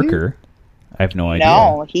Clive candy? Barker. I have no idea.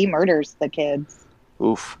 No, he murders the kids.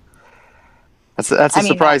 Oof. That's a I mean,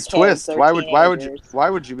 surprise not kids, twist. they're Why would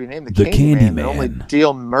teenagers. you be named the The Candyman? They only Candyman.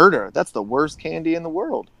 deal murder. That's the worst candy in the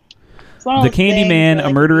world. It's one of The those things Candyman, where, a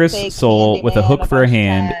like, murderous you say soul with a Candyman hook for a bunch of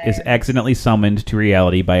hand, is times. accidentally summoned to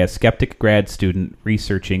reality by a skeptic grad student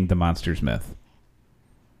researching the monster's myth.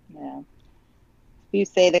 Yeah. You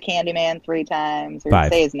say the Candyman 3 times, or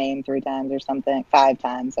 5. say his name 3 times, or something. 5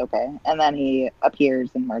 times, okay. And then he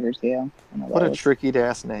appears and murders you. One of What a those. tricky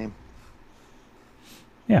ass name.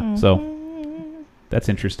 Yeah, so that's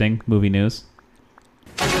interesting. Movie news.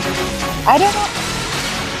 I don't know.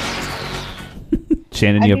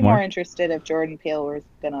 Shannon, I'd you be have more more? interested if Jordan Peele was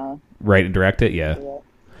gonna Write and direct it? Yeah. do it.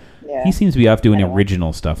 Yeah. He seems to be off doing I don't know.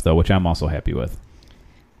 original stuff, though, which I'm also happy with.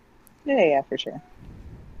 Yeah, for sure.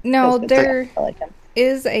 No, That's good. there I like him.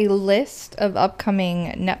 is a list of upcoming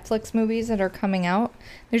Netflix movies that are coming out.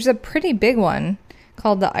 There's a pretty big one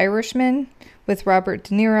called The Irishman with Robert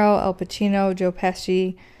De Niro, Al Pacino, Joe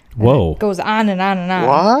Pesci. and Whoa. It goes on and on and on.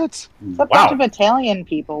 What? It's a bunch of Italian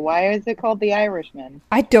people. Why is it called The Irishman?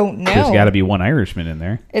 I don't There's know. got to be one Irishman in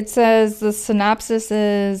there. It says the synopsis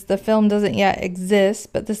is the film doesn't yet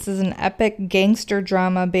exist, but this is an epic gangster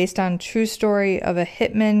drama based on true story of a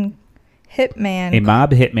hitman. A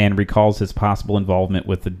mob hitman recalls his possible involvement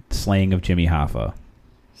with the slaying of Jimmy Hoffa.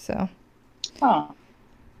 So Huh.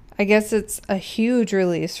 I guess it's a huge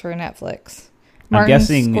release for Netflix. I'm Martin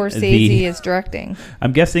guessing Scorsese is directing.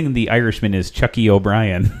 I'm guessing the Irishman is Chucky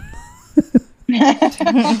O'Brien,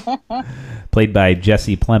 played by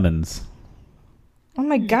Jesse Plemons. Oh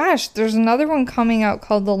my gosh, there's another one coming out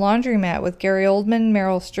called The Laundromat with Gary Oldman,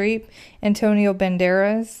 Meryl Streep, Antonio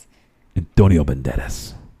Banderas. Antonio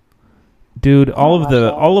Banderas. Dude, all of the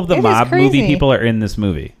It is mob movie crazy. people are in this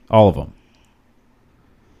movie. All of them.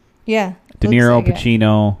 Yeah. De looks Niro, like it.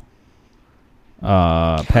 Pacino,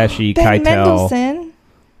 Pesci, Ben Keitel. Mendelsohn.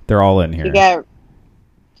 They're all in here. Do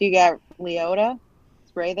you got Leota?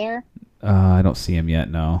 Is Ray there? I don't see him yet,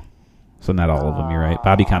 no. So not all of them, you're right.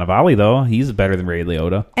 Bobby Cannavale, though, he's better than Ray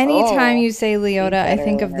Liotta. Anytime you say Leota, I better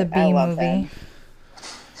think of than the her. I B love movie.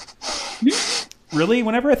 Really?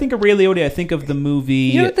 Whenever I think of Ray Liotta, I think of the movie...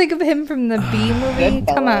 You don't think of him from the B movie?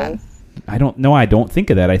 Come on. I don't think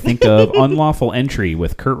of that. I think of Unlawful Entry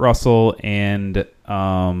with Kurt Russell and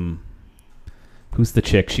who's the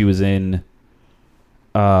chick? She was in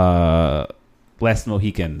Last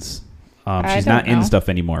Mohicans. I She's don't not in know. stuff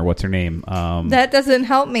anymore. What's her name? That doesn't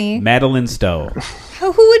help me. Madeline Stowe.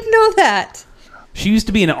 Who would know that? She used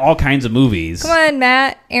to be in all kinds of movies. Come on,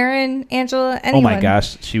 Matt, Aaron, Angela, anyone. Oh my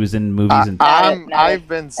gosh, she was in movies and I've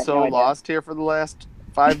been so lost here for the last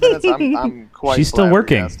 5 minutes. I'm quite. she's still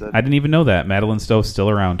working. flabbergasted. I didn't even know that. Madeline Stowe's still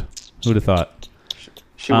around. Who'd have thought?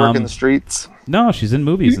 She work in the streets. No, she's in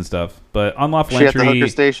movies and stuff. But Unlawful She at the Entry hooker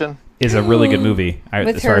station? is a really good movie,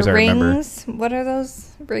 With as far her as I remember. rings. What are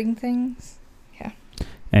those ring things? Yeah.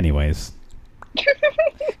 Anyways,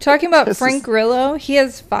 Talking about Frank Grillo, he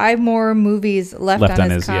has 5 more movies left on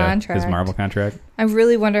his contract. his Marvel contract. I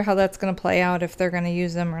really wonder how that's going to play out, if they're going to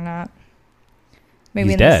use him or not. He's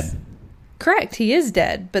in dead. this- Correct, he is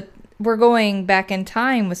dead, but we're going back in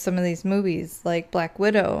time with some of these movies, like Black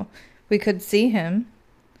Widow. We could see him.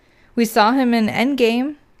 We saw him in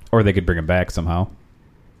Endgame. Or they could bring him back somehow.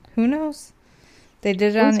 Who knows? They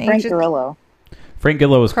did it Who's on Frank Agent Grillo? Frank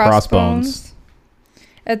Grillo is Crossbones.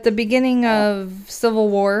 At the beginning of Civil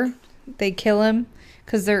War, they kill him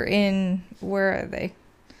because they're in, where are they?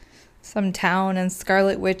 Some town, and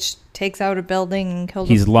Scarlet Witch takes out a building and kills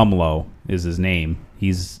He's him. Lumlow is his name.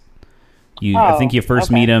 I think you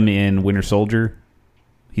first meet him in Winter Soldier.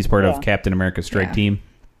 He's part of Captain America's Strike Yeah. Team.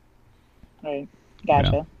 Right.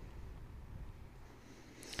 Gotcha. Yeah.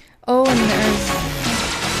 Oh, and there's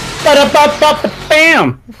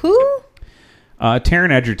Bam! who?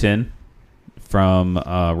 Taron Egerton from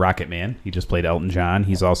Rocket Man. He just played Elton John.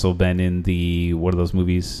 He's also been in what are those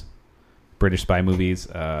movies? British spy movies.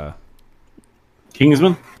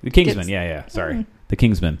 Kingsman? The Kingsman. Yeah. Sorry. The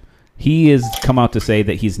Kingsman. He has come out to say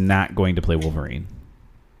that he's not going to play Wolverine.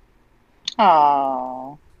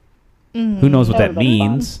 Oh. Who knows what that That would've been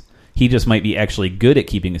means? He just might be actually good at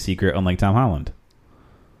keeping a secret, unlike Tom Holland.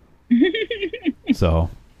 So,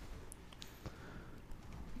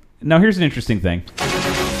 now here's an interesting thing.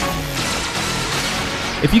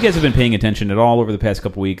 If you guys have been paying attention at all over the past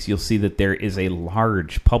couple weeks, you'll see that there is a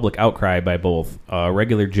large public outcry by both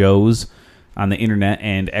regular Joes on the internet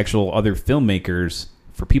and actual other filmmakers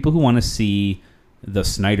for people who want to see the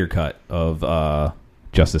Snyder Cut of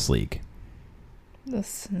Justice League. The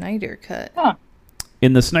Snyder Cut. Huh.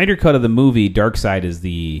 In the Snyder Cut of the movie, Darkseid is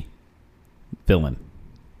the villain.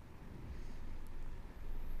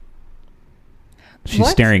 She's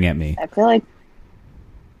What? staring at me. I feel like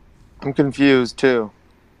I'm confused too.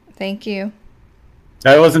 Thank you.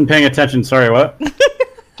 I wasn't paying attention. Sorry, what?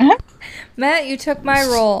 Matt, you took my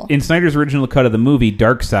role. In Snyder's original cut of the movie,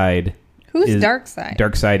 Darkseid. Who's Darkseid?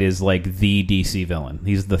 Darkseid is like the DC villain.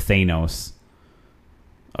 He's the Thanos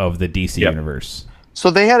of the DC universe. So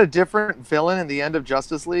they had a different villain in the end of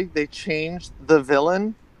Justice League. They changed the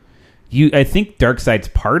villain. I think Darkseid's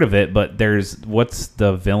part of it, but what's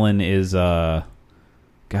the villain is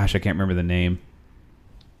gosh, I can't remember the name.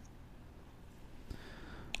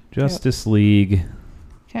 Justice League.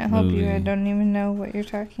 Can't help movie. you. I don't even know what you're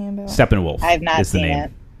talking about. Steppenwolf. I have not is the seen name.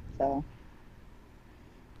 it. So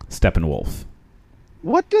Steppenwolf.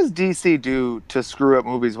 What does DC do to screw up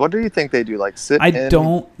movies? What do you think they do? Like sit I in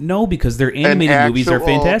don't know because their animated movies are actual-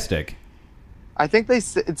 fantastic. I think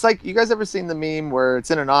it's like, you guys ever seen the meme where it's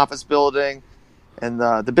in an office building and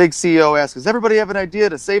the big CEO asks, does everybody have an idea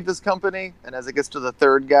to save this company? And as it gets to the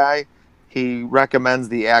third guy, he recommends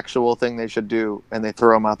the actual thing they should do, and they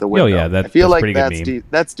throw him out the window. yeah, I feel that's like pretty good meme.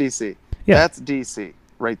 that's DC. Yeah. That's DC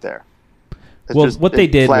right there. It's Well, just- what they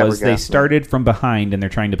it did was they flabbergasted me. started from behind and they're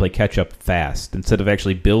trying to play catch up fast instead of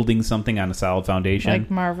actually building something on a solid foundation. Like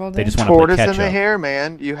Marvel They did. just want to play Tortoise catch in the up. hair,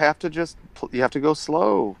 man. You have to go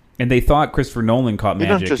slow. And they thought Christopher Nolan caught You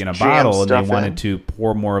don't magic just in a jam bottle, and they stuff wanted in. to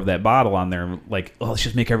pour more of that bottle on there. Like, oh, let's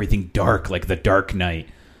just make everything dark, like The Dark Knight.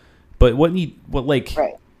 But what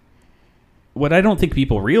I don't think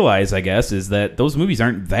people realize, I guess, is that those movies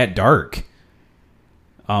aren't that dark.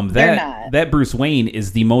 They're not. That Bruce Wayne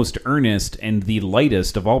is the most earnest and the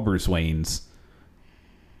lightest of all Bruce Waynes.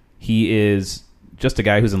 He is just a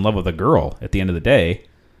guy who's in love with a girl at the end of the day.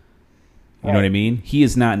 You know what I mean? He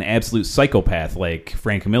is not an absolute psychopath like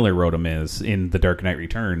Frank Miller wrote him is in The Dark Knight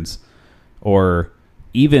Returns. Or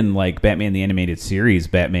even like Batman the Animated Series,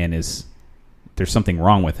 there's something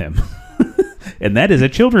wrong with him. And that is a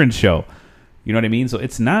children's show. You know what I mean? So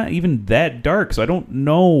it's not even that dark. So I don't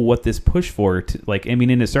know what this push for.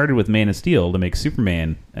 And it started with Man of Steel to make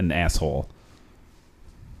Superman an asshole.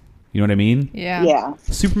 You know what I mean? Yeah. yeah.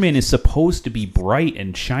 Superman is supposed to be bright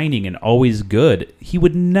and shining and always good. He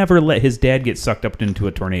would never let his dad get sucked up into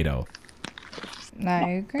a tornado. I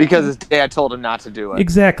agree. Because his dad told him not to do it.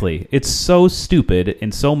 Exactly. It's so stupid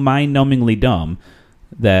and so mind-numbingly dumb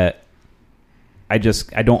that I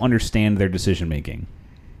don't understand their decision making.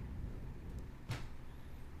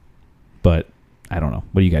 But I don't know.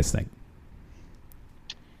 What do you guys think?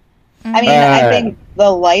 I mean, I think the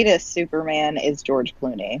lightest Superman is George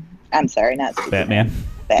Clooney. I'm sorry, not Superman.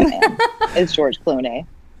 Batman. Is George Clooney.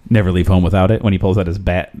 Never leave home without it when he pulls out his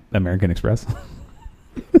bat American Express.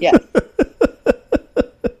 Yeah.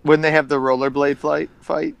 When they have the rollerblade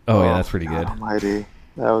fight. Oh, yeah, that's pretty good. Almighty.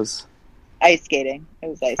 That was... Ice skating. It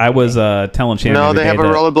was ice skating. I was telling Shannon the No, other they day have a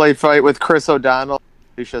that- rollerblade fight with Chris O'Donnell,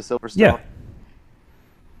 Alicia Silverstone. Yeah.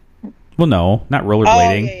 Well, no, not Oh,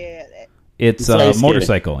 rollerblading. yeah. It's ice skating.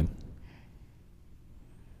 motorcycling.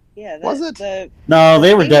 Yeah. Was it? No,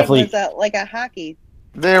 they were It definitely was like a hockey.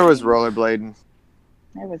 There was rollerblading.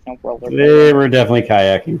 There was no rollerblading. they were definitely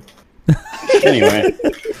kayaking. Anyway,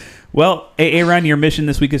 Well, Aaron, your mission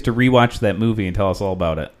this week is to rewatch that movie and tell us all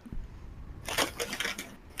about it.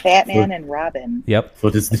 Batman and Robin. Yep.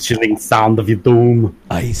 what is the chilling sound of your doom?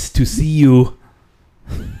 Ice to see you.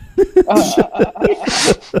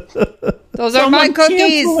 Those are my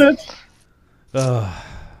cookies.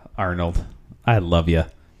 Arnold, I love you,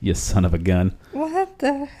 you son of a gun. What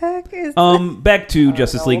the heck is Back to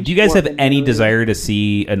Justice League. Do you guys have Working any mood. desire to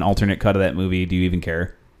see an alternate cut of that movie? Do you even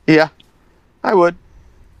care? Yeah, I would.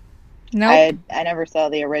 Nope. I never saw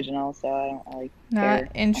the original, so I don't really care. Not one way or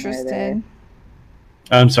the interested.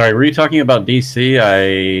 I'm sorry. Were you talking about DC?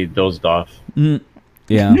 I dozed off.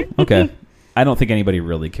 Yeah. Okay. I don't think anybody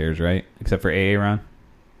really cares, right? Except for Aaron.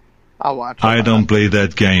 I'll watch it. I don't play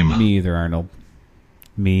that game. Me either, Arnold.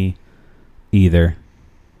 Me either.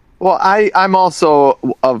 Well, I'm also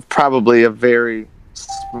of probably a very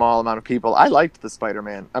small amount of people. I liked the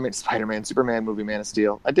Superman movie, Man of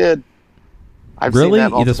Steel. I did. I've Really? seen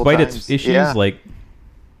that multiple Despite times. its issues, Yeah. like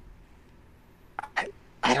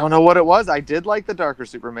I don't know what it was. I did like the darker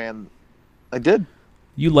Superman. I did.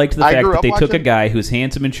 You liked the fact that they took a guy who's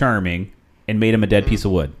handsome and charming and made him a dead piece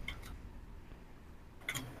of wood.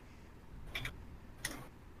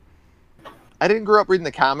 I didn't grow up reading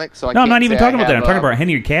the comics, so I'm not even talking about that. I'm talking about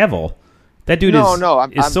Henry Cavill. That dude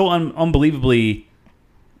is so unbelievably,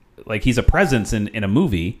 like, he's a presence in a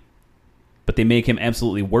movie, but they make him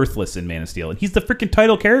absolutely worthless in Man of Steel, and he's the freaking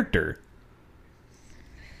title character.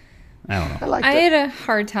 I don't know. I had a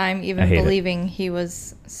hard time even believing he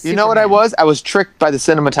was Superman. You know what I was? I was tricked by the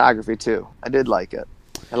cinematography, too. I did like it.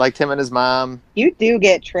 I liked him and his mom. You do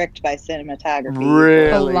get tricked by cinematography.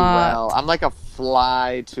 Really well. I'm like a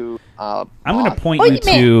fly to... I'm going to point you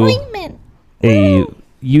to a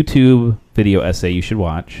YouTube video essay you should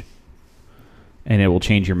watch, and it will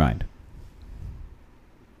change your mind.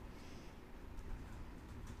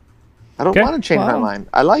 I don't want to change my mind.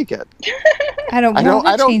 I like it. I don't want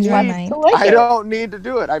to change my mind. I don't need to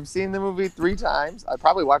do it. I've seen the movie 3 times. I'd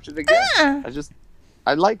probably watch it again.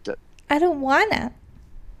 I liked it. I don't want to.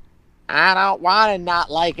 I don't want to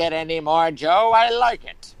not like it anymore, Joe. I like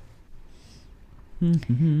it.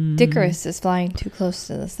 Dickarus is flying too close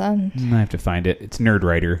to the sun. I have to find it. It's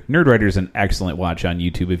Nerdwriter. Nerdwriter's an excellent watch on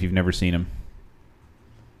YouTube if you've never seen him.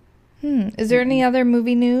 Is there any other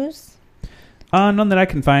movie news? None that I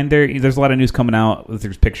can find. There's a lot of news coming out.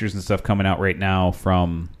 There's pictures and stuff coming out right now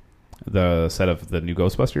from the set of the new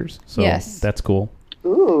Ghostbusters. So yes. That's cool.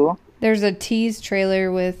 Ooh. There's a tease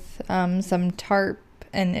trailer with some tarp,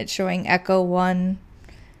 and it's showing Echo 1.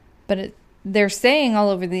 But they're saying all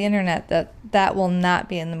over the internet that will not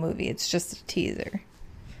be in the movie. It's just a teaser.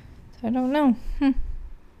 So I don't know.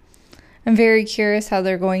 I'm very curious how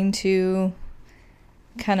they're going to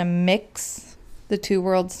kind of mix the two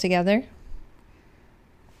worlds together.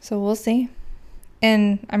 So we'll see.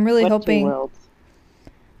 And I'm really hoping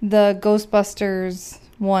the Ghostbusters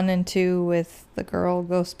 1 and 2 with the girl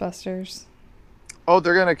Ghostbusters. Oh,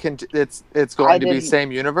 they're gonna it's going to be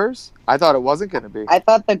same universe? I thought it wasn't going to be. I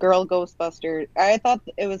thought the girl Ghostbusters. I thought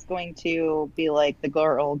it was going to be like the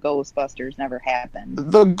girl Ghostbusters never happened.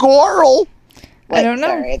 The girl. I don't know.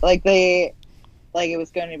 Sorry, it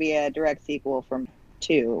was going to be a direct sequel from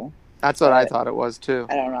 2. That's what I thought it was too.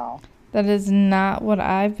 I don't know. That is not what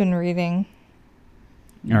I've been reading.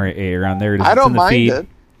 All right, around there it is. I don't in the mind feed. it.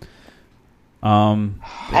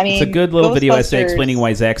 It's a good little video essay explaining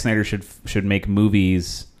why Zack Snyder should make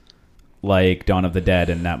movies like Dawn of the Dead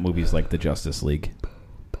and not movies like the Justice League.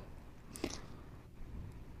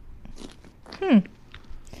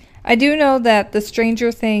 I do know that the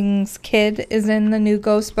Stranger Things kid is in the new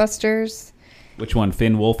Ghostbusters. Which one?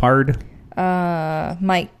 Finn Wolfhard?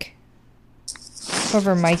 Mike.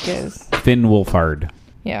 Whoever Mike is. Finn Wolfhard.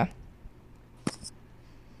 Yeah.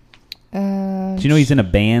 Do you know he's in a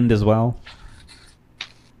band as well?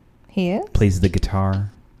 He is? Plays the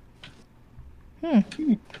guitar.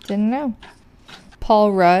 Didn't know.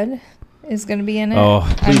 Paul Rudd is going to be in it. Oh,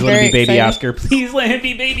 please let him be Baby excited. Oscar. Please let him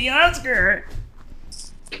be Baby Oscar.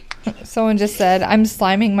 Someone just said, I'm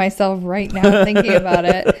sliming myself right now thinking about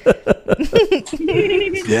it.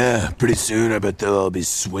 Yeah, pretty soon I bet they'll all be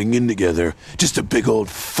swinging together. Just a big old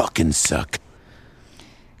fucking suck.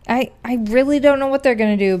 I really don't know what they're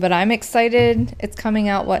going to do, but I'm excited. It's coming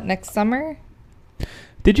out, next summer?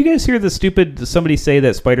 Did you guys hear somebody say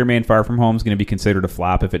that Spider-Man Far From Home is going to be considered a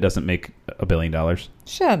flop if it doesn't make $1 billion?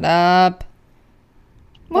 Shut up.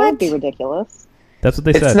 What? That would be ridiculous. That's what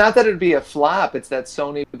they said. It's not that it'd be a flop. It's that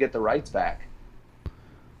Sony would get the rights back.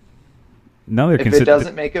 No, they're if it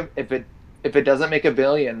doesn't make $1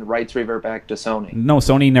 billion, rights revert back to Sony. No,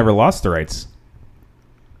 Sony never lost the rights.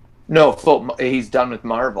 No, he's done with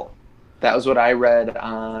Marvel. That was what I read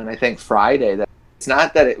on, I think, Friday. That it's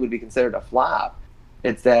not that it would be considered a flop.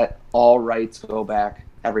 It's that all rights go back,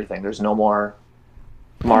 everything. There's no more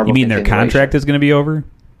Marvel. You mean their contract is going to be over?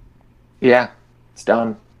 Yeah, it's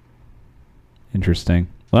done. Interesting.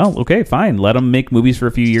 Well, okay, fine. Let them make movies for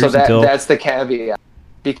a few years until... that's the caveat.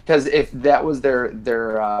 Because if that was their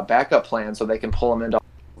backup plan, so they can pull him into all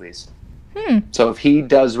movies. So if he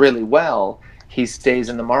does really well, he stays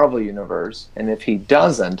in the Marvel universe, and if he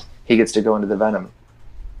doesn't, he gets to go into the Venom.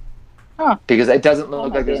 Huh. Because it doesn't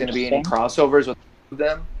look like there's going to be any crossovers with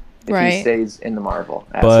them if he stays in the Marvel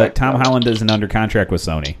aspect. But Tom Holland isn't under contract with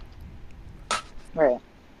Sony. Right.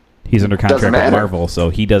 He's under contract with Marvel, so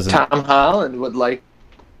he doesn't... Tom Holland would like...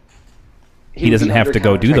 He doesn't have to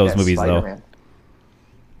go do those movies, though.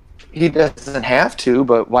 He doesn't have to,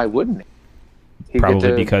 but why wouldn't he?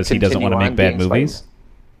 Probably because he doesn't want to make bad movies.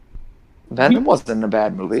 Venom wasn't a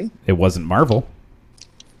bad movie. It wasn't Marvel.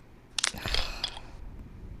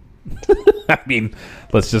 I mean,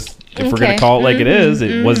 let's just, if we're going Okay. to call it like it is,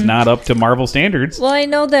 it was not up to Marvel standards. Well, I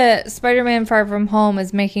know that Spider-Man Far From Home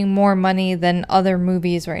is making more money than other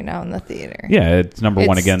movies right now in the theater. Yeah, it's number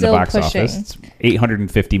one It's again in the still box pushing. office. It's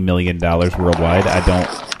 $850 million worldwide.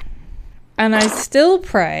 And I still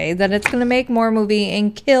pray that it's going to make more movie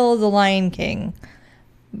and kill The Lion King.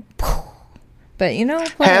 But, you know,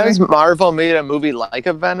 whatever. Has Marvel made a movie like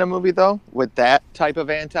a Venom movie, though, with that type of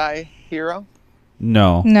anti-hero?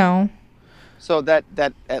 No. No. So that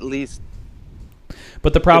at least...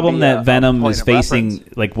 But the problem could be a that Venom point is of facing,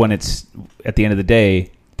 reference. like when it's at the end of the day,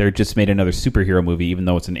 they're just made another superhero movie, even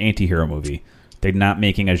though it's an anti-hero movie. They're not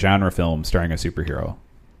making a genre film starring a superhero.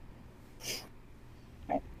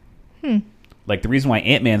 Like the reason why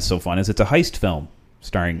Ant-Man's so fun is it's a heist film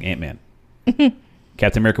starring Ant-Man.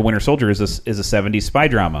 Captain America: Winter Soldier is a 70s spy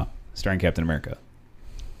drama starring Captain America.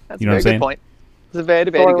 That's You know a what very I'm good saying? point. It's a very,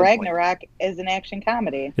 very Thor good point. Ragnarok is an action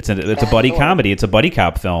comedy. It's a buddy comedy. It's a buddy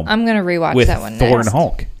cop film. I'm going to rewatch with that one Thor next. and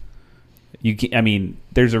Hulk. I mean,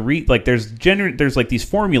 there's there's like these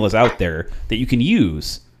formulas out there that you can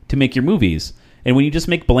use to make your movies. And when you just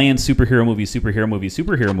make bland superhero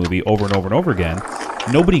movie over and over and over again,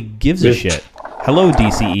 nobody gives a shit. Hello,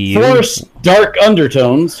 DCEU. Force dark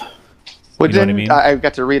undertones. Well, You know what I mean? I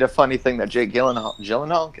got to read a funny thing that Jake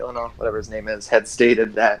Gyllenhaal, whatever his name is, had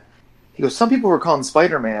stated that he goes, some people were calling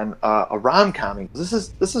Spider-Man a rom-com. This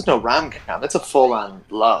is no rom-com. It's a full-on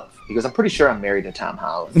love. He goes, I'm pretty sure I'm married to Tom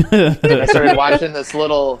Holland. And I started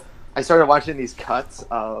watching these cuts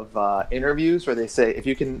of interviews where they say, if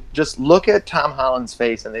you can just look at Tom Holland's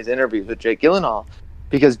face in these interviews with Jake Gyllenhaal,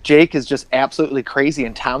 because Jake is just absolutely crazy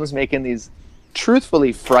and Tom's making these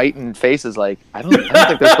truthfully frightened faces like, I don't think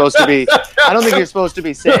they're supposed to be, I don't think you're supposed to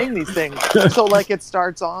be saying these things. So like it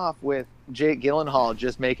starts off with Jake Gyllenhaal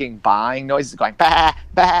just making buying noises, going bah,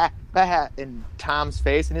 bah, bah, in Tom's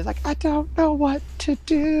face, and he's like, I don't know what to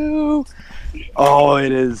do. Oh,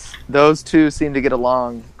 it is. Those two seem to get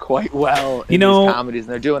along quite well in these comedies,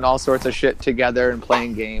 and they're doing all sorts of shit together and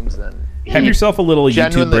playing games. And Have yourself a little YouTube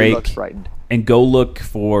genuinely break looks frightened. and go look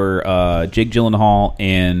for Jake Gyllenhaal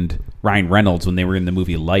and Ryan Reynolds when they were in the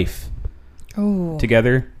movie Life Ooh.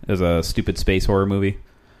 together as a stupid space horror movie.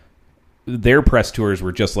 Their press tours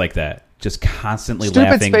were just like that, just constantly Stupid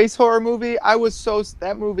laughing. space horror movie.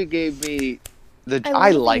 That movie gave me I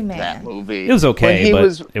liked that movie. It was okay, When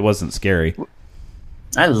but it wasn't scary.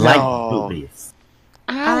 I like No. movies.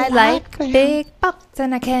 I like big butts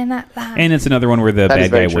and I cannot lie. And it's another one where the That is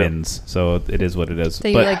bad guy very true. wins, so it is what it is. So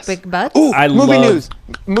you But like big butts? Ooh, I movie love-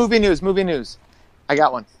 movie news. I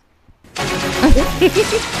got one.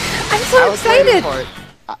 I'm so I was waiting excited. for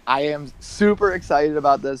it. I am super excited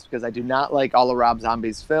about this because I do not like all of Rob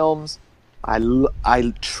Zombie's films.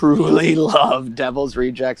 I truly love Devil's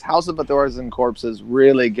Rejects. House of a Thousand Corpses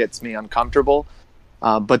really gets me uncomfortable.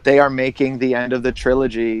 But they are making the end of the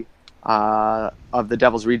trilogy of the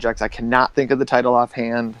Devil's Rejects. I cannot think of the title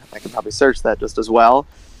offhand. I could probably search that just as well.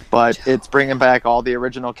 But it's bringing back all the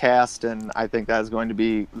original cast, and I think that is going to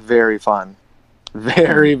be very fun.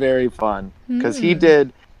 Very, very fun. Because he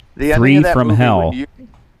did the ending Three of that from movie Hell. when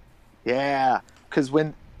yeah, because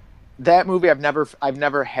when that movie, I've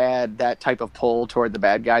never had that type of pull toward the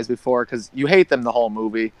bad guys before, because you hate them the whole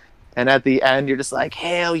movie, and at the end you're just like,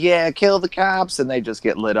 hell yeah, kill the cops, and they just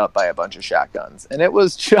get lit up by a bunch of shotguns, and it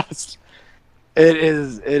was just, it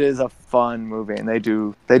is a fun movie, and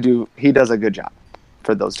he does a good job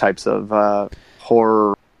for those types of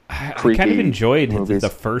horror. I kind of enjoyed movies. the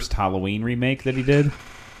first Halloween remake that he did.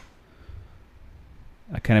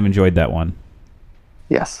 I kind of enjoyed that one.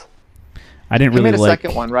 Yes. I didn't He really made a like.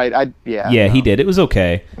 second one, right? Yeah, no. he did. It was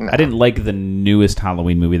okay. No. I didn't like the newest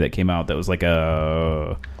Halloween movie that came out. That was like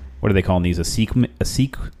a, what are they calling these?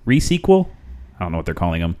 Re-sequel? I don't know what they're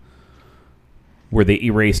calling them. Where they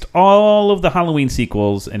erased all of the Halloween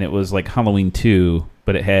sequels, and it was like Halloween 2,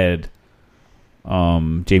 but it had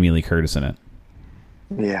Jamie Lee Curtis in it.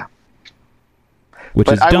 Yeah. Which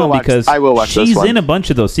But is I will dumb watch- because I will watch this she's one. in a bunch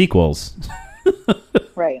of those sequels.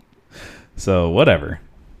 Right. So, whatever.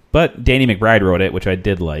 But Danny McBride wrote it, which I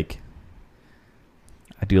did like.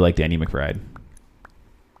 I do like Danny McBride.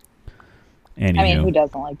 Anywho, I mean, who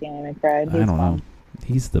doesn't like Danny McBride? I don't know.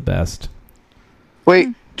 He's the best. Wait,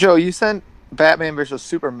 Joe, you sent Batman versus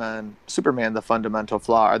Superman, the fundamental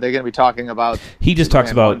flaw. Are they going to be talking about? He just Superman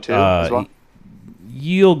talks about 1, 2 as well?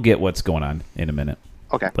 You'll get what's going on in a minute.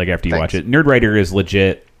 Okay. Like after you Thanks. watch it. Nerdwriter is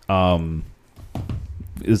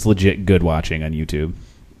legit good watching on YouTube.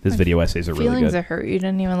 His video essays are really Feelings good. are hurt. You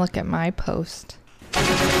didn't even look at my post.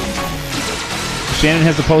 Shannon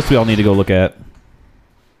has a post we all need to go look at.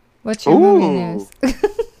 What's your movie news?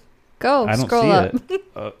 Go, I don't scroll see up.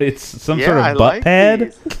 it. It's some Yeah, sort of I butt like pad.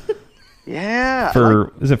 these. Yeah.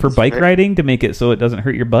 Is it for bike riding to make it so it doesn't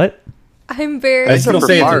hurt your butt? I'm very I still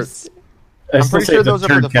say farts. I'm pretty sure those are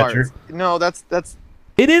for the farts. No, that's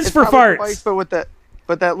It is it's for probably farts. bikes,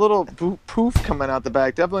 but that little poof coming out the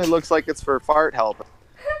back definitely looks like it's for fart help.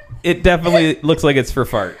 It definitely looks like it's for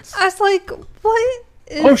farts. I was like, what?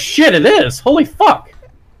 Oh shit! It is. Holy fuck!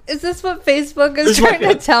 Is this what Facebook is There's trying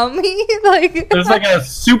like to tell me? Like, There's like a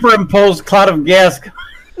superimposed cloud of gas.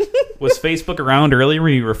 Was Facebook around earlier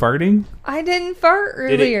when you were farting? I didn't fart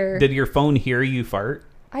earlier. Did your phone hear you fart?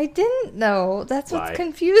 I didn't know. That's what's Lie.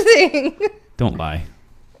 confusing. Don't lie.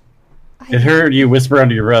 It heard you whisper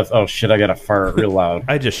under your breath. Oh shit! I gotta fart real loud.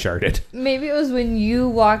 I just sharted. Maybe it was when you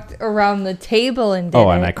walked around the table and did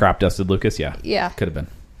Oh, it. and I crop dusted Lucas? Yeah. Yeah. Could have been.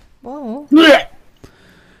 Whoa.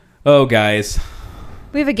 Oh, guys.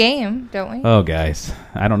 We have a game, don't we? Oh, guys.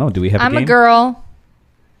 I don't know. Do we have a game? I'm a girl.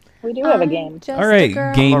 We do have a game. Just All right, a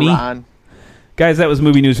girl. gamey. Guys, that was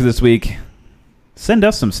movie news for this week. Send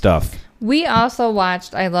us some stuff. We also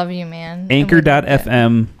watched I Love You, Man.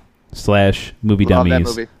 Anchor.fm/movie Love that dummies.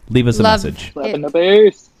 movie. Leave us a Love message. Slapping the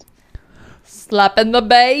bass. Slapping the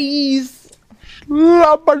bass.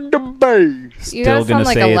 Slapping the bass. You guys sound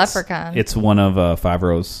like a say leprechaun. it's one of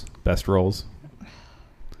Favreau's best roles.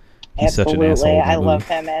 He's such an Absolutely. asshole. in that I love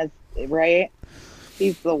movie. him as right.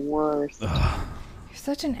 He's the worst. You're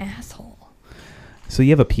such an asshole. So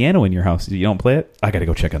you have a piano in your house. You don't play it? I got to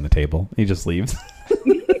go check on the table. He just leaves.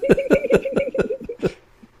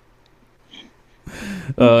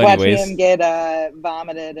 Watching Anyways. him get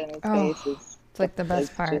vomited in his Oh, face is it's like the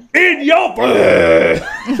best part. In your face!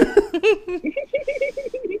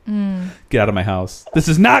 Get out of my house. This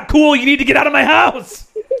is not cool. You need to get out of my house.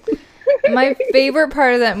 My favorite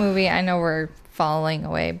part of that movie, I know we're falling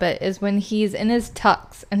away, but is when he's in his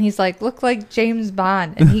tux and he's like, look like James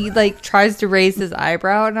Bond, and he like tries to raise his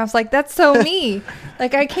eyebrow, and I was like, that's so me.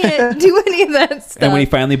 Like, I can't do any of that stuff. And when he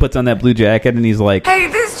finally puts on that blue jacket and he's like, Hey,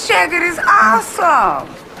 this jacket is awesome.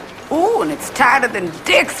 Ooh, and it's tighter than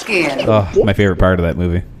dick skin. oh, my favorite part of that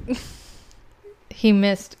movie. He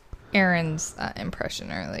missed Aaron's impression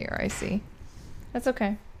earlier, I see. That's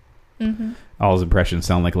okay. Mm-hmm. All his impressions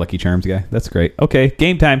sound like Lucky Charms guy. That's great. Okay,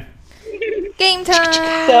 game time. Game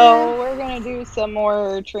time! So we're gonna do some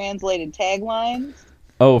more translated taglines.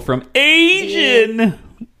 Oh, from Asian.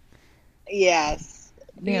 Yes.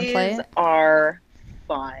 You gonna play These it? are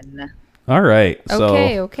fun. All right. So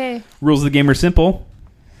Okay. rules of the game are simple.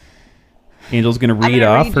 Angel's going to read gonna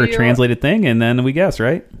off read her you- translated thing, and then we guess,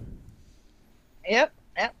 right? Yep.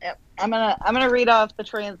 I'm gonna read off the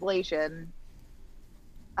translation.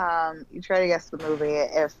 You try to guess the movie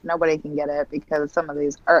if nobody can get it, because some of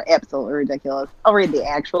these are absolutely ridiculous. I'll read the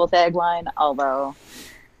actual tagline, although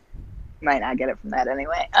you might not get it from that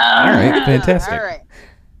anyway. All right, fantastic. All right.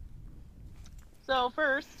 So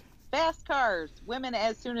first, fast cars, women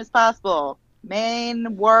as soon as possible,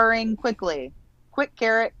 men warring quickly, quick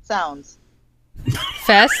carrot sounds.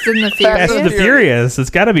 Fast and the Furious. Fast and the Furious. It's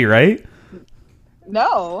got to be right.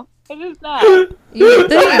 No, it is not. You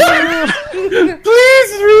think?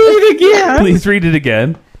 Please read it again. Please read it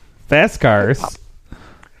again. Fast cars.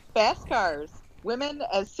 Fast cars, women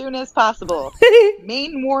as soon as possible,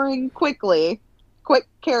 men warring quickly, quick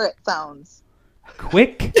carrot sounds.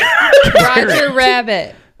 Quick Roger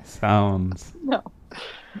Rabbit. sounds. No.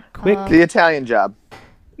 Quick. The Italian Job.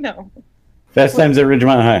 No. Fast Times at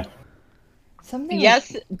Ridgemont High. Something.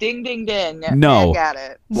 Yes, ding, ding, ding. No. I got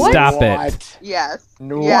it. What? Stop it. Yes.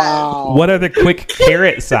 No. Yes. What are the quick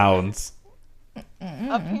carrot sounds?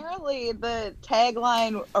 Apparently, the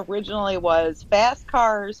tagline originally was "Fast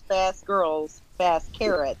cars, fast girls, fast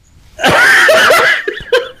carrots."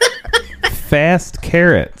 Fast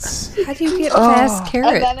carrots. How do you get fast And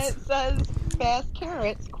then carrots? it says "fast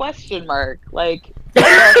carrots?" question mark. Like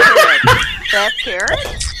fast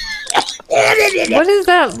carrots. What does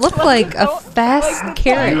that look like? A fast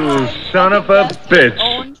carrot? Son of a bitch.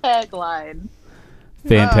 Own tagline.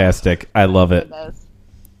 Fantastic. I love it. Goodness.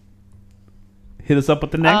 Hit us up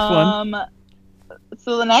with the next one.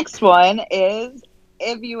 So the next one is,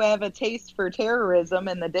 if you have a taste for terrorism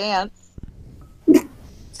in the dance.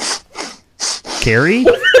 Carrie?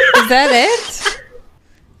 Is that it?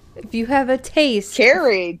 If you have a taste.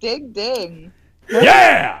 Carrie, dig ding.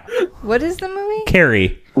 Yeah! What is the movie?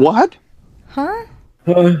 Carrie. What? Huh?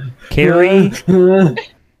 Carrie. Stephen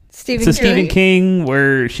It's a King. Stephen King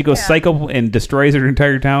where she goes psycho and destroys her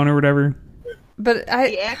entire town or whatever. But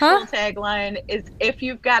The actual tagline is, if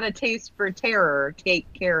you've got a taste for terror,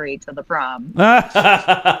 take Carrie to the prom. I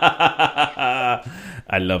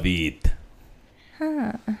love it.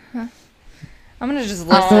 I'm gonna just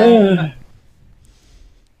listen.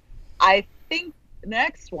 I think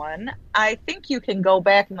next one. I think you can go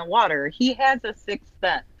back in the water. He has a sixth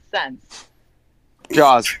sense.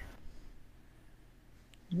 Jaws.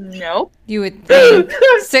 Nope. You would think.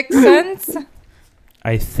 Sixth Sense?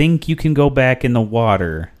 I think you can go back in the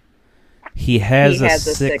water. He has a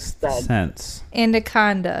sixth sense. sense.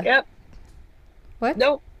 Anaconda. Yep. What?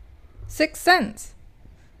 Nope. Sixth Sense.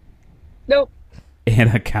 Nope.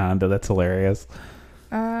 Anaconda. That's hilarious.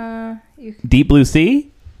 Deep Blue Sea?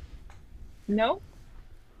 Nope.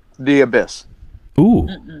 The Abyss. Ooh,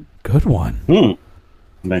 good one.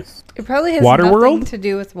 Nice. It probably has Water nothing World? to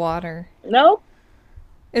do with water. Nope.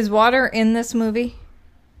 Is water in this movie?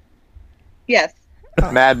 Yes.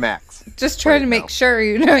 Mad Max. Just trying to make sure.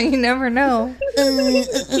 You know, you never know.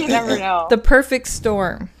 You never know. The Perfect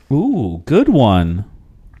Storm. Ooh, good one.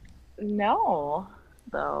 No,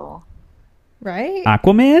 though. Right?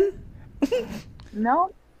 Aquaman?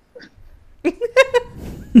 No. I'm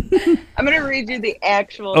going to read you the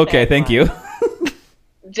actual. Okay, thank you.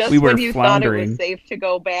 Just We were when you thought it floundering. was safe to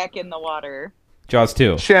go back in the water. Jaws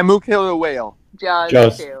 2. Shamu killer whale. Jaws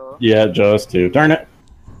Jaws. 2. Yeah, Jaws 2. Darn it.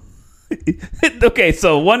 Okay,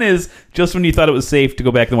 so one is just when you thought it was safe to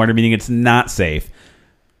go back in the water, meaning it's not safe.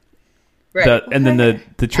 Right. And then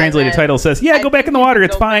the translated then title says, yeah, go back in the water,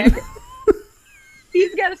 it's fine.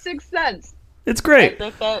 He's got a sixth sense. It's great. As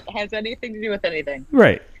if that has anything to do with anything.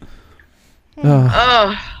 Right.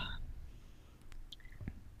 Oh.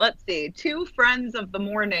 Let's see. Two friends of the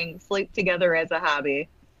morning sleep together as a hobby.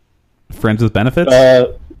 Friends with benefits?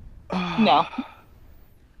 No.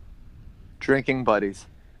 Drinking buddies.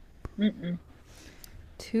 Mm-mm.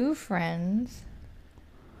 Two friends.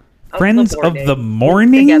 Friends of the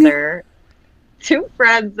morning? Together. Two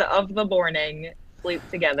friends of the morning sleep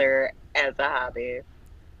together as a hobby.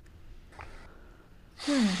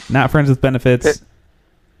 Not friends with benefits.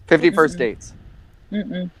 50 First Dates.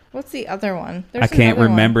 Mm-mm. What's the other one? I can't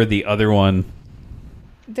remember the other one.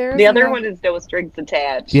 The other one is No Strings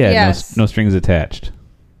Attached. Yeah, Yes. no strings attached.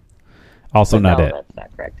 Also But not no, it. that's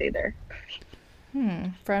not correct either.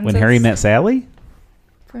 Friends When of- Harry Met Sally?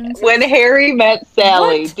 Friends of- When Harry Met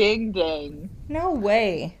Sally. What? Ding ding. No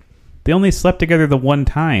way. They only slept together the one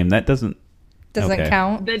time. That doesn't Doesn't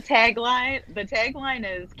count. The tagline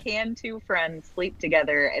is, can two friends sleep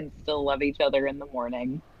together and still love each other in the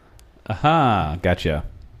morning? Aha, gotcha.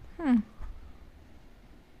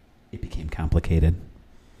 It became complicated.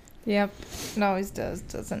 Yep. It always does,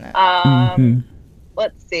 doesn't it?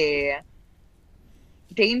 Let's see.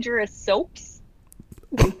 Dangerous Soaps?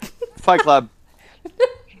 Fight Club.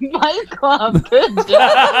 Fight Club. Good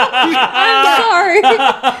job. I'm sorry.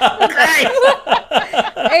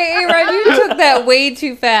 Hey, Ron, you took that way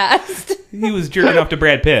too fast. He was jerking off to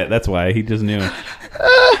Brad Pitt. That's why. He just knew.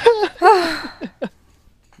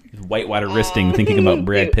 Whitewater wristing, thinking about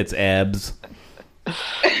Brad Pitt's abs.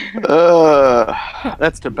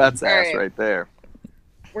 That's Tibet's ass right. right there.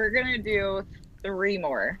 We're going to do 3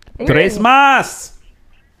 more. Tres más!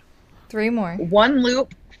 3 more. 1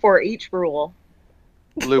 loop for each rule.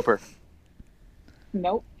 Looper.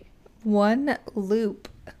 Nope. 1 loop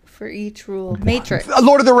for each rule. Matrix.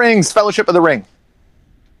 Lord of the Rings. Fellowship of the Ring.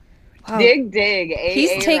 Oh. Dig, dig.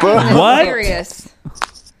 He's AA taking Ron. this What? serious.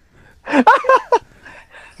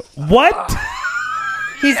 What?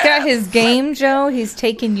 He's got his game, Joe. He's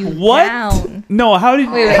taking you What? down. No, how Wait.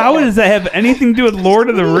 does that have anything to do with Lord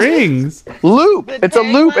of the Rings? Loop. The It's a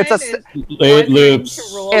loop. It's a. tagline is, It loops. to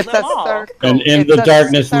rule It's them a all. circle. And in It's the a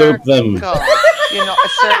darkness, loop them. circle. You know, a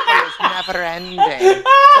circle is never ending. Circle.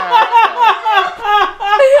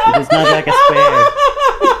 It's not like a square.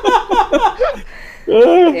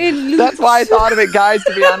 That's why I thought of it, guys.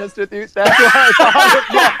 To be honest with you, that's why I thought of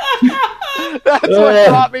it. That's what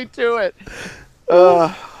brought me to it.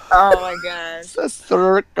 Oh my gosh. It's a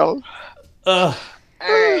circle. Ugh.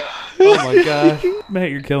 Alright. Oh my gosh. Matt,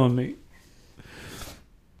 you're killing me.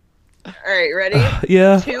 Alright, ready?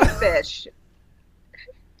 Yeah. 2 fish.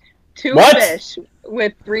 2 What? fish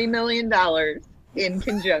with $3 million in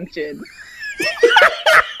conjunction.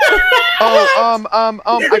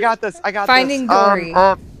 I got this. Finding Dory.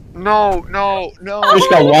 No. Fish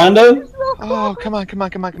called Wanda? Oh, come on.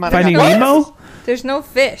 Finding Nemo? There's no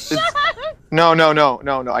fish. No.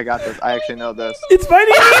 I got this. I actually know this. It's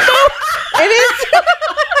Finding Nemo? It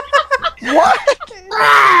is. What?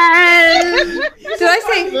 Did I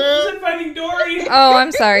say? Finding Dory. Oh,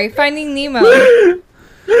 I'm sorry. Finding Nemo. I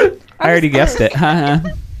already guessed it.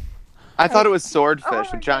 I thought it was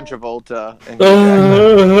Swordfish with John Travolta. And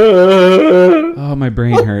Oh, my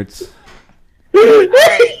brain hurts.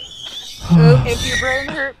 Alright. If your brain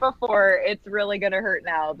hurt before, it's really going to hurt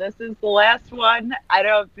now. This is the last one. I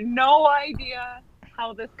have no idea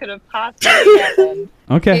how this could have possibly happened.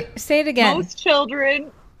 Okay. Say it again. Most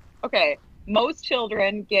children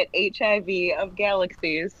get HIV of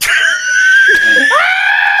galaxies.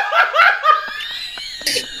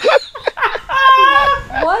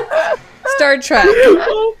 What? Star Trek.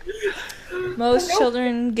 Most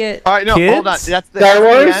children get. All right, no, Kids? hold on. That's the Star that's the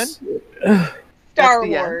Wars? end? Star That's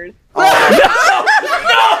the end. Wars.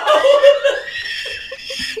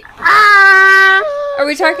 Are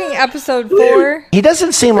we talking episode 4? He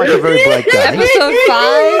doesn't seem like a very bright guy. Episode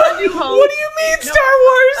 5? What do you mean, Star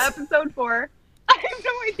Wars? Episode 4. I have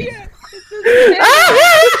no idea. This is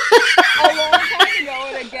a long time ago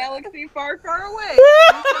in a galaxy far, far away.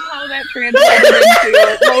 And somehow that translated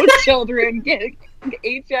into most children get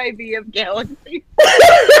HIV of galaxies.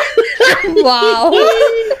 Wow.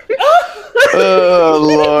 Oh,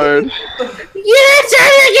 Lord.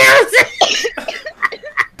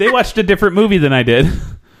 They watched a different movie than I did.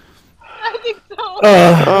 I think so.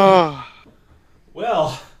 Oh.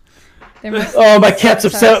 Well. Oh, my cat's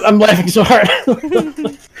upset. I'm laughing so hard.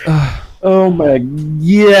 Oh my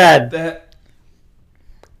god.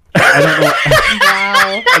 I don't know.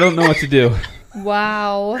 Wow. I don't know what to do.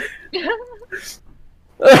 Wow.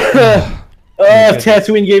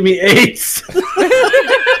 Tatooine gave me AIDS.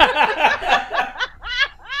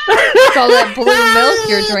 It's all that blue milk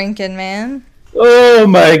you're drinking, man. Oh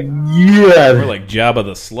my god. We're like Jabba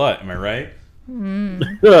the Slut, am I right?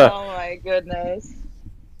 Oh my goodness.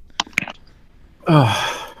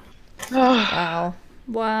 Wow.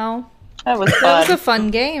 Wow. That was That fun. was a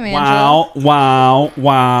fun game, Angela. Wow.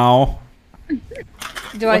 Do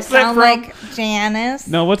What's I that sound from? like Janice?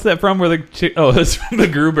 No, what's that from? Where the chick? Oh, it's from the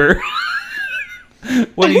Gruber.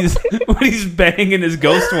 when he's banging his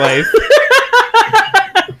ghost wife.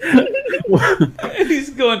 And he's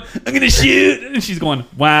going, I'm gonna shoot, and she's going,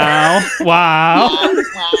 wow.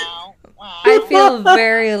 I feel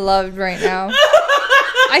very loved right now.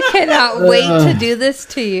 I cannot wait to do this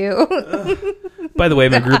to you. By the way,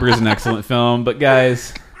 MacGruber is an excellent film, but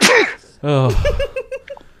guys,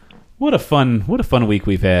 what a fun week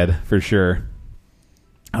we've had for sure.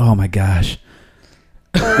 Oh my gosh.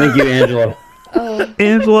 Thank you, Angela.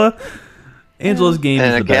 Angela's game In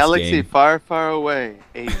is a the best galaxy game. far, far away,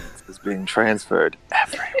 AIDS is being transferred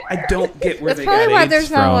everywhere. I don't get where That's they probably got why AIDS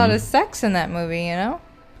there's not a from. lot of sex in that movie, you know?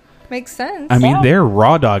 Makes sense. I mean, they're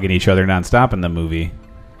raw dogging each other nonstop in the movie.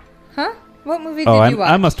 Huh? What movie did you watch?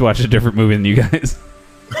 I must watch a different movie than you guys.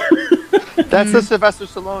 That's the Sylvester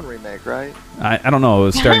Stallone remake, right? I don't know. It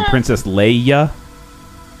was starring Princess Leia.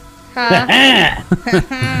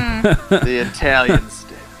 The Italian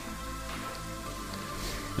stick.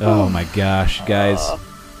 Oh my gosh, guys.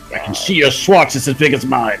 I can see your swatch is as big as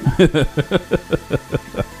mine.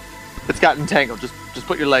 It's gotten tangled. Just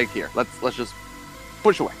put your leg here. Let's just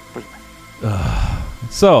push away.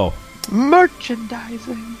 So,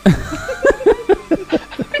 merchandising.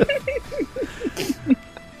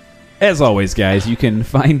 as always, guys, you can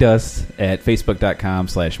find us at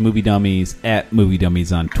facebook.com/moviedummies, at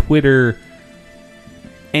moviedummies on Twitter,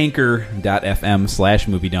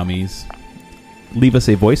 anchor.fm/moviedummies. Leave us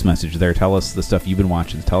a voice message there. Tell us the stuff you've been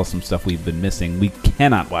watching. Tell us some stuff we've been missing. We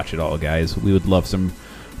cannot watch it all, guys. We would love some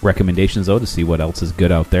recommendations, though, to see what else is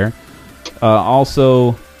good out there.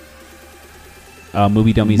 Also,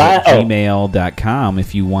 moviedummies@gmail.com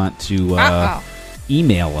if you want to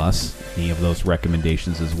email us any of those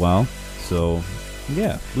recommendations as well. So,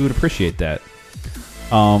 yeah, we would appreciate that.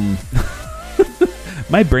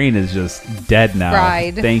 My brain is just dead now.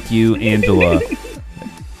 Fried. Thank you, Angela.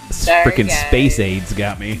 Sorry, Freaking guys. space AIDS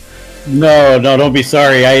got me. No, don't be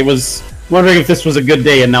sorry. I was wondering if this was a good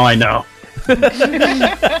day, and now I know.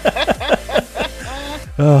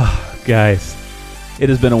 Oh, guys, it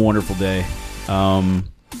has been a wonderful day.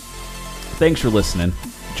 Thanks for listening.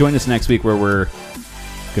 Join us next week where we're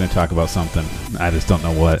going to talk about something. I just don't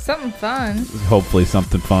know what. Something fun. Hopefully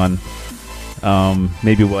something fun.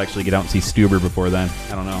 Maybe we'll actually get out and see Stuber before then.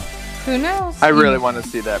 I don't know. Who knows? I really want to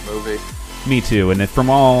see that movie. Me too. And from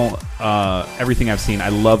all everything I've seen, I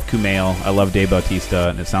love Kumail. I love Dave Bautista,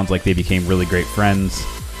 and it sounds like they became really great friends.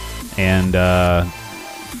 And I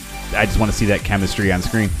just want to see that chemistry on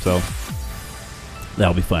screen. So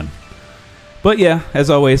that'll be fun. But yeah, as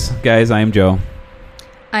always, guys, I am Joe.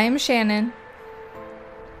 I am Shannon.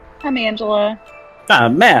 I'm Angela.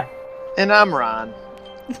 I'm Matt. And I'm Ron.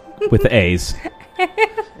 With the A's.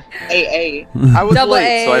 AA. I was Double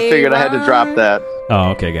late, so I A, figured I had to drop Ron. that. Oh,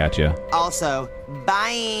 okay, gotcha. Also,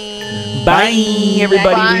 bye. Bye,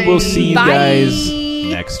 everybody. Bye. We will see you Bye. guys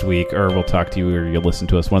next week, or we'll talk to you, or you'll listen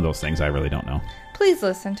to us. One of those things. I really don't know. Please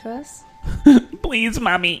listen to us. Please,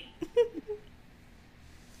 Mommy.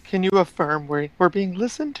 Can you affirm we're being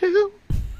listened to?